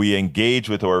 We engage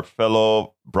with our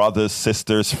fellow brothers,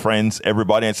 sisters, friends,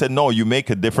 everybody, and said, no, you make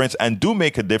a difference and do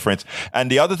make a difference. And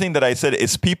the other thing that I said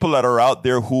is people that are out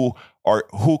there who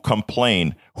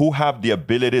complain, who have the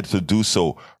ability to do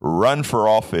so, run for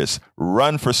office,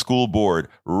 run for school board,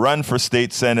 run for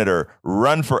state senator,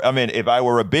 if I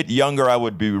were a bit younger, I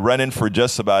would be running for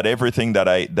just about everything that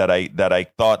I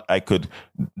thought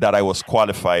I was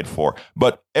qualified for.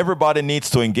 But everybody needs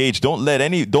to engage. Don't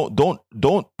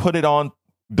put it on.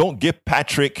 Don't give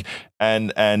Patrick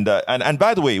and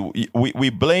by the way, we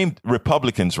blame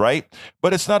Republicans, right?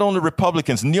 But it's not only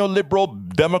Republicans.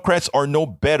 Neoliberal Democrats are no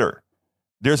better.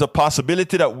 There's a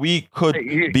possibility that we could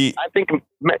be. I think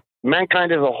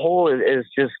mankind as a whole is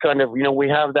just kind of, we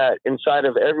have that inside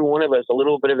of every one of us, a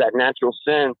little bit of that natural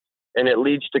sin, and it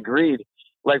leads to greed.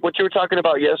 Like what you were talking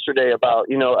about yesterday about,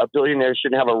 a billionaire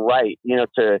shouldn't have a right,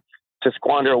 to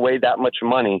squander away that much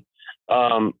money.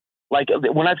 Like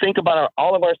when I think about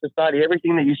all of our society,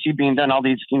 everything that you see being done, all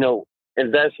these,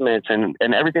 investments and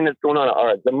everything that's going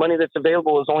on, the money that's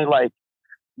available is only like,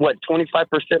 25%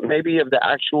 maybe of the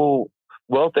actual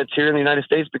wealth that's here in the United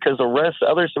States, because the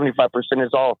other 75%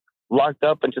 is all locked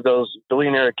up into those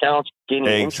billionaire accounts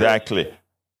gaining exactly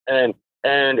interest.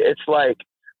 And it's like,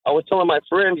 I was telling my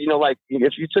friend, like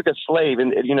if you took a slave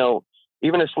and,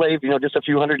 even a slave, just a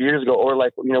few hundred years ago, or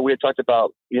like, we had talked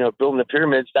about, building the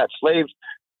pyramids, that slave,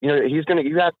 like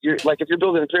if you're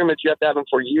building the pyramids, you have to have him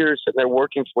for years sitting there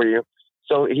working for you.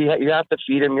 So you have to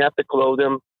feed him, you have to clothe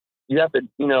him, you have to,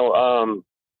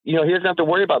 he doesn't have to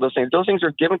worry about those things. Those things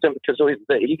are given to him because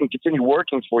he can continue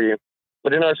working for you.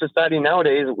 But in our society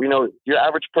nowadays, your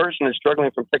average person is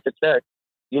struggling from tick to check,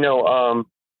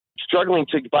 struggling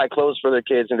to buy clothes for their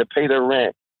kids and to pay their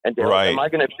rent. And am I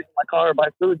going to fix my car or buy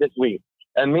food this week?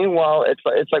 And meanwhile,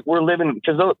 it's like we're living,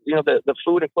 because the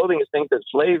food and clothing is things that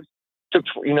slaves took,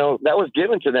 that was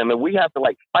given to them, and we have to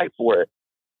like fight for it.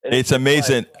 And it's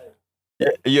amazing.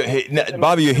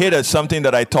 Bobby, you hit at something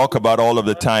that I talk about all of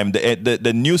the time.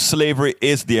 The new slavery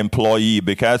is the employee,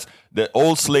 because the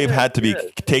old slave had to be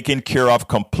taken care of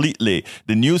completely.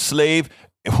 The new slave,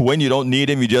 when you don't need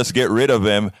him, you just get rid of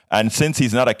him. And since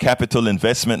he's not a capital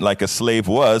investment like a slave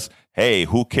was, hey,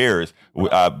 who cares?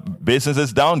 Business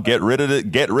is down. Get rid of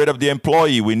it. Get rid of the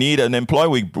employee. We need an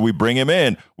employee. We bring him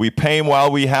in. We pay him while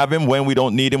we have him. When we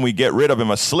don't need him, we get rid of him.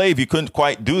 A slave, you couldn't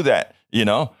quite do that,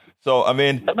 So, I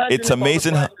mean, it's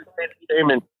amazing. And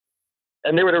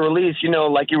they were to release,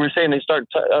 like you were saying, they start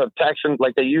taxing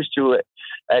like they used to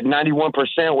at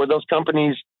 91%, where those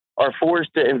companies are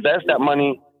forced to invest that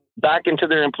money back into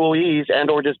their employees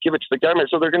and or just give it to the government.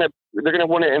 So they're gonna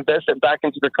want to invest it back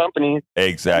into their companies.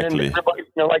 Exactly. And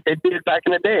like they did back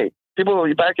in the day. People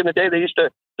back in the day,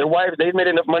 their wives, they made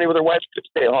enough money where their wives could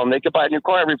stay at home. They could buy a new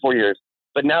car every 4 years.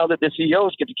 But now that the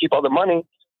CEOs get to keep all the money,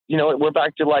 we're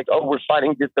back to like, we're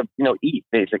fighting just to, eat,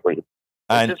 basically.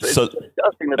 And it's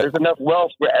disgusting that there's enough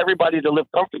wealth for everybody to live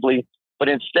comfortably, but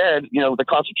instead, the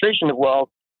concentration of wealth,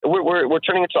 we're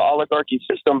turning into an oligarchy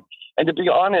system. And to be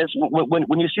honest,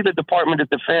 when you see the Department of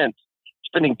Defense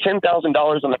spending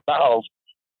 $10,000 on a valve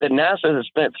that NASA has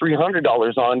spent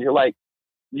 $300 on, you're like,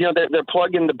 they're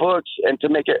plugging the books, and to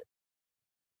make it,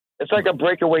 it's like a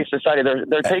breakaway society.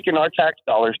 They're taking our tax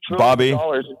dollars, trillions of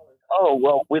dollars. Oh,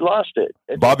 well, we lost it.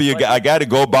 Bobby, I got to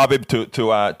go, Bobby,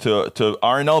 to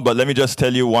Arnold. But let me just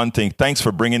tell you one thing. Thanks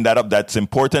for bringing that up. That's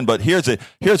important. But here's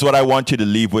what I want you to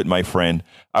leave with, my friend.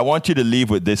 I want you to leave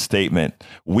with this statement.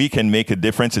 We can make a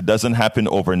difference. It doesn't happen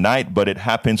overnight, but it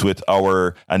happens with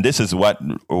and this is what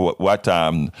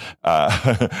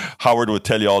Howard would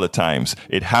tell you all the times.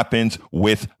 It happens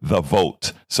with the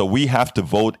vote. So we have to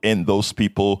vote in those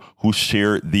people who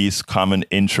share these common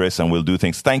interests, and will do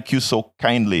things. Thank you so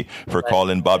kindly for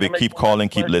calling, Bobby. Keep calling,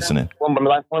 keep listening. One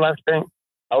last thing.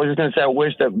 I was just going to say, I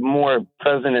wish that more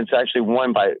presidents actually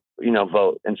won by,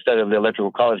 vote instead of the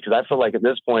electoral college, because I feel like at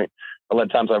this point, a lot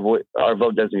of times our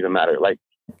vote doesn't even matter. Like,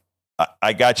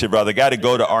 I got you, brother. Got to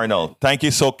go to Arnold. Thank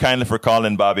you so kindly for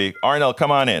calling, Bobby. Arnold,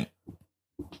 come on in.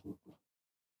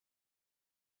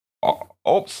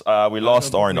 Oops, we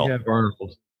lost Arnold.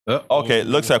 Okay,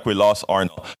 looks like we lost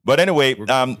Arnold. But anyway,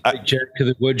 check to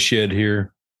the woodshed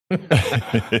here.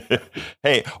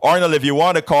 Hey, Arnold, if you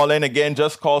want to call in again,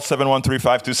 just call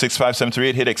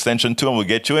 713-526-5738, hit extension 2, and we'll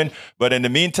get you in. But in the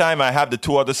meantime, I have the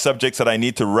two other subjects that I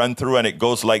need to run through, and it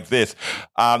goes like this.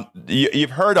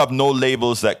 You've heard of no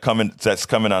labels that's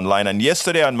coming online. And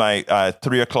yesterday on my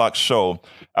 3 o'clock show,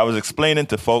 I was explaining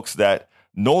to folks that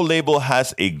no label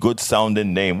has a good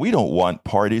sounding name. We don't want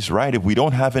parties, right? If we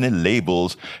don't have any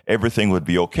labels, everything would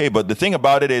be okay. But the thing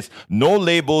about it is, no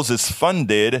labels is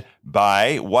funded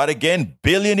by what again?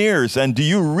 Billionaires. And do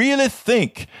you really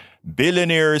think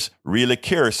billionaires really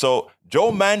care? So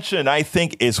Joe Manchin, I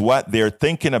think, is what they're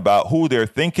thinking about, who they're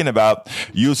thinking about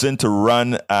using to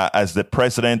run as the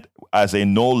president, as a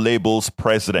no labels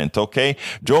president. Okay.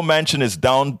 Joe Manchin is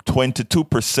down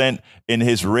 22% in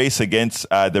his race against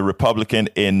the Republican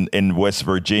in West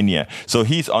Virginia. So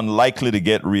he's unlikely to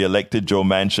get reelected. Joe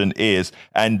Manchin is.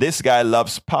 And this guy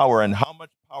loves power. And how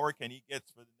much power can he get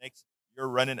for the next year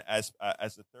running as a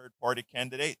third party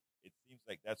candidate? It seems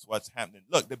like that's what's happening.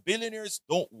 Look, the billionaires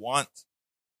don't want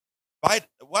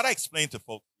what I explained to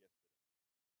folks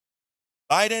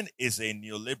yesterday. Biden is a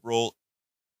neoliberal.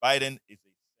 Biden is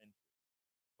a centrist.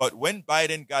 But when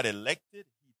Biden got elected,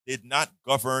 he did not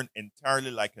govern entirely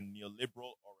like a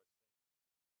neoliberal or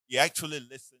he actually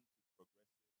listened to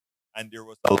progressive, and there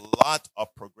was a lot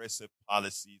of progressive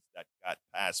policies that got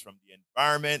passed, from the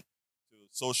environment to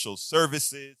social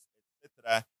services,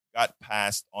 etc., got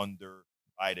passed under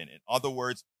Biden. In other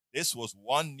words, this was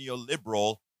one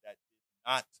neoliberal that did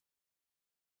not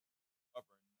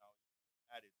govern. Now,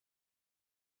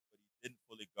 but he didn't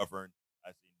fully govern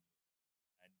as a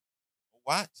neoliberal. And you know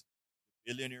what?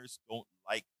 The billionaires don't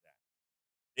like that.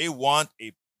 They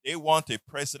want a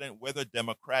president, whether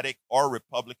Democratic or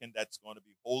Republican, that's going to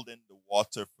be holding the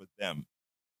water for them.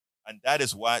 And that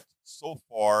is what, so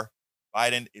far,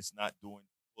 Biden is not doing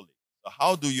fully. So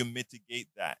how do you mitigate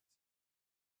that?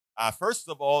 First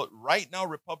of all, right now,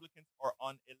 Republicans are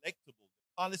unelectable. The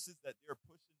policies that they're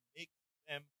pushing make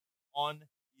them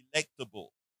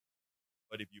unelectable.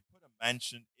 But if you put a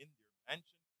Manchin in there,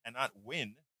 Manchin cannot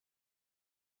win.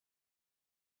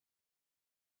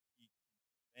 He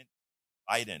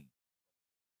Biden.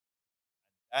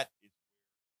 That is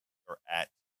where we're at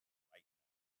right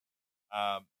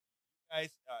now. Guys,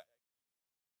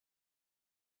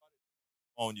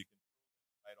 phone, you can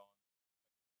right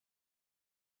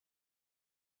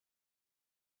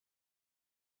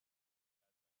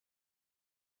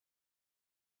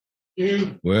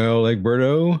on. Well,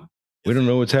 Egberto, we don't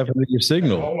know what's happening to your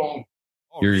signal. Hold on.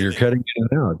 Oh, You're really? cutting in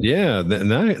and out. Yeah,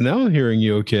 now I'm hearing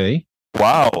you okay.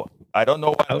 Wow. I don't know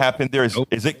what Oh. happened there. Is Oh.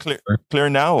 it clear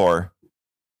now or?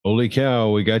 Holy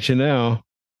cow, we got you now.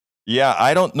 Yeah,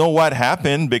 I don't know what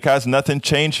happened because nothing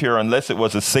changed here unless it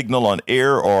was a signal on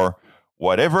air or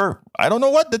whatever. I don't know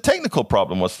what the technical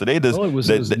problem was today. Well, it was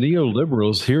those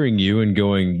neoliberals hearing you and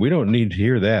going, we don't need to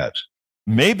hear that.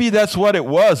 Maybe that's what it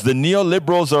was. The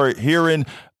neoliberals are hearing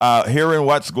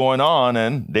what's going on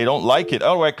and they don't like it.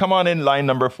 All right, come on in line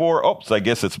number 4. Oops, I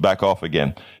guess it's back off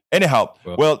again. Anyhow,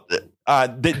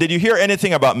 did you hear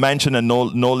anything about Manchin and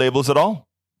no labels at all?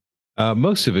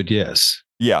 Most of it, yes.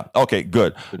 Yeah. Okay,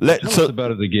 good. Tell us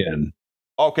about it again.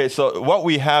 Okay, so what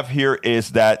we have here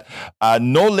is that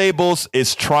No Labels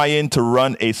is trying to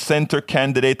run a center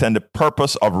candidate, and the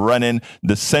purpose of running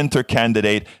the center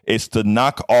candidate is to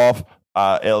knock off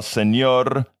El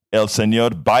Señor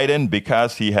Biden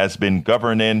because he has been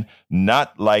governing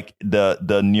not like the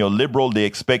neoliberal they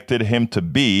expected him to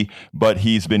be, but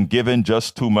he's been given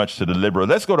just too much to the liberal.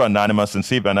 Let's go to Anonymous and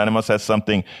see if Anonymous has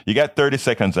something. You got 30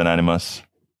 seconds, Anonymous.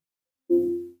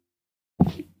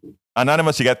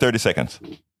 Anonymous, you got 30 seconds.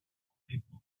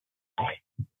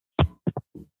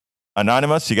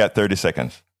 Anonymous, you got 30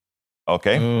 seconds.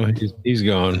 Okay. Oh, he's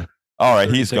gone. All right,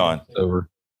 he's gone. Over.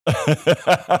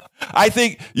 I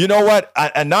think, you know what?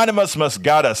 Anonymous must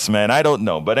got us, man. I don't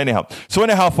know. But anyhow,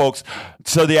 folks,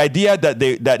 so the idea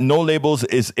that No Labels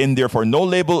is in there for No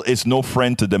Label is no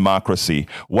friend to democracy.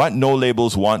 What No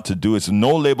Labels want to do is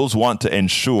No Labels want to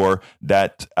ensure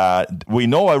that we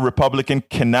know a Republican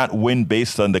cannot win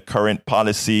based on the current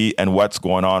policy and what's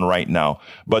going on right now.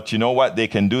 But you know what they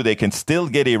can do? They can still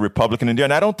get a Republican in there.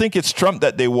 And I don't think it's Trump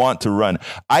that they want to run.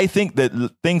 I think that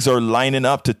things are lining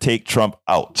up to take Trump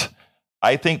out.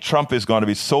 I think Trump is going to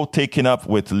be so taken up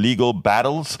with legal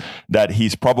battles that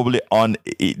he's probably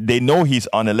they know he's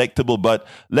unelectable, but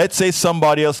let's say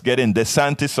somebody else get in,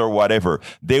 DeSantis or whatever.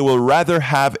 They will rather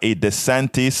have a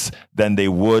DeSantis than they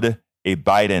would a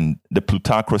Biden, the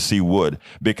plutocracy would,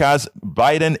 because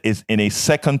Biden is in a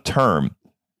second term,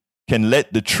 can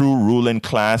let the true ruling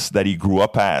class that he grew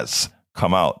up as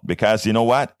come out, because you know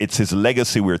what? It's his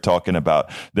legacy we're talking about.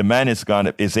 The man is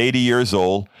 80 years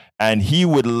old, and he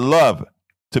would love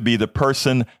to be the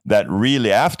person that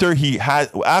really, after he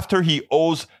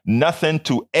owes nothing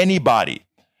to anybody,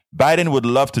 Biden would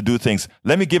love to do things.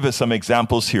 Let me give us some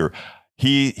examples here.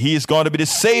 He is going to be the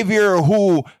savior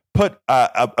who put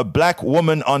a black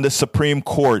woman on the Supreme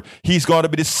Court. He's going to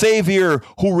be the savior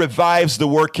who revives the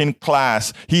working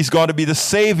class. He's going to be the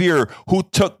savior who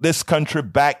took this country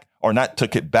back, or not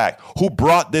took it back, who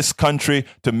brought this country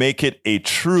to make it a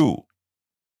true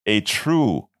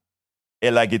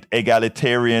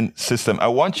egalitarian system. I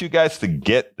want you guys to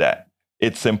get that.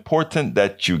 It's important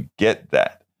that you get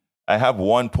that. I have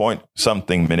 1 point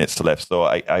something minutes left, so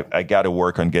I got to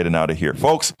work on getting out of here.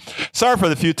 Folks, sorry for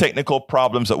the few technical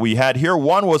problems that we had here.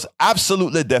 One was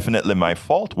absolutely definitely my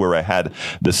fault, where I had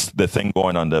the thing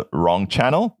going on the wrong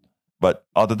channel. But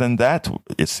other than that,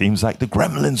 it seems like the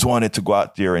gremlins wanted to go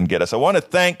out there and get us. I want to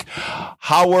thank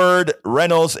Howard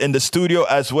Reynolds in the studio,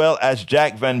 as well as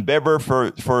Jack Van Beber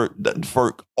for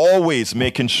always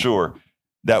making sure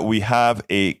that we have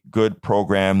a good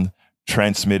program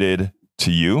transmitted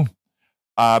to you.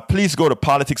 Please go to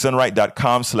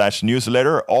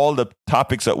politicsdoneright.com/newsletter. All the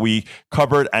topics that we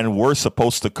covered and were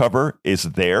supposed to cover is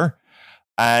there.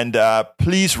 And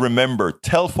please remember,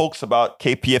 tell folks about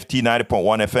KPFT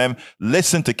 90.1 FM.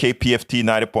 Listen to KPFT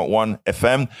 90.1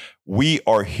 FM. We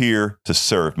are here to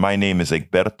serve. My name is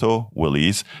Egberto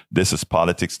Willies. This is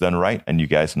Politics Done Right. And you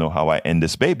guys know how I end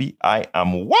this baby. I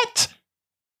am what?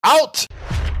 Out!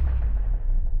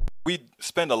 We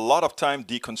spend a lot of time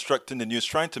deconstructing the news,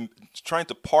 trying to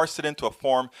parse it into a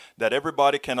form that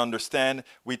everybody can understand.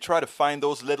 We try to find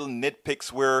those little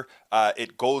nitpicks where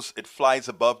it flies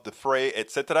above the fray,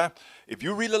 etc. If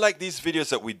you really like these videos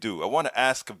that we do, I want to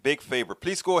ask a big favor.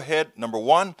 Please go ahead. Number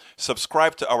 1,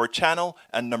 subscribe to our channel.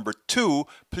 And number 2,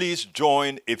 please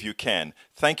join if you can.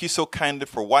 Thank you so kindly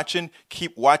for watching.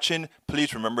 Keep watching.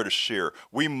 Please remember to share.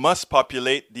 We must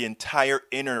populate the entire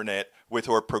internet with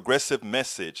our progressive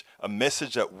message, a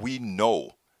message that we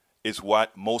know is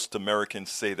what most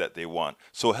Americans say that they want.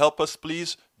 So help us,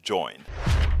 please join.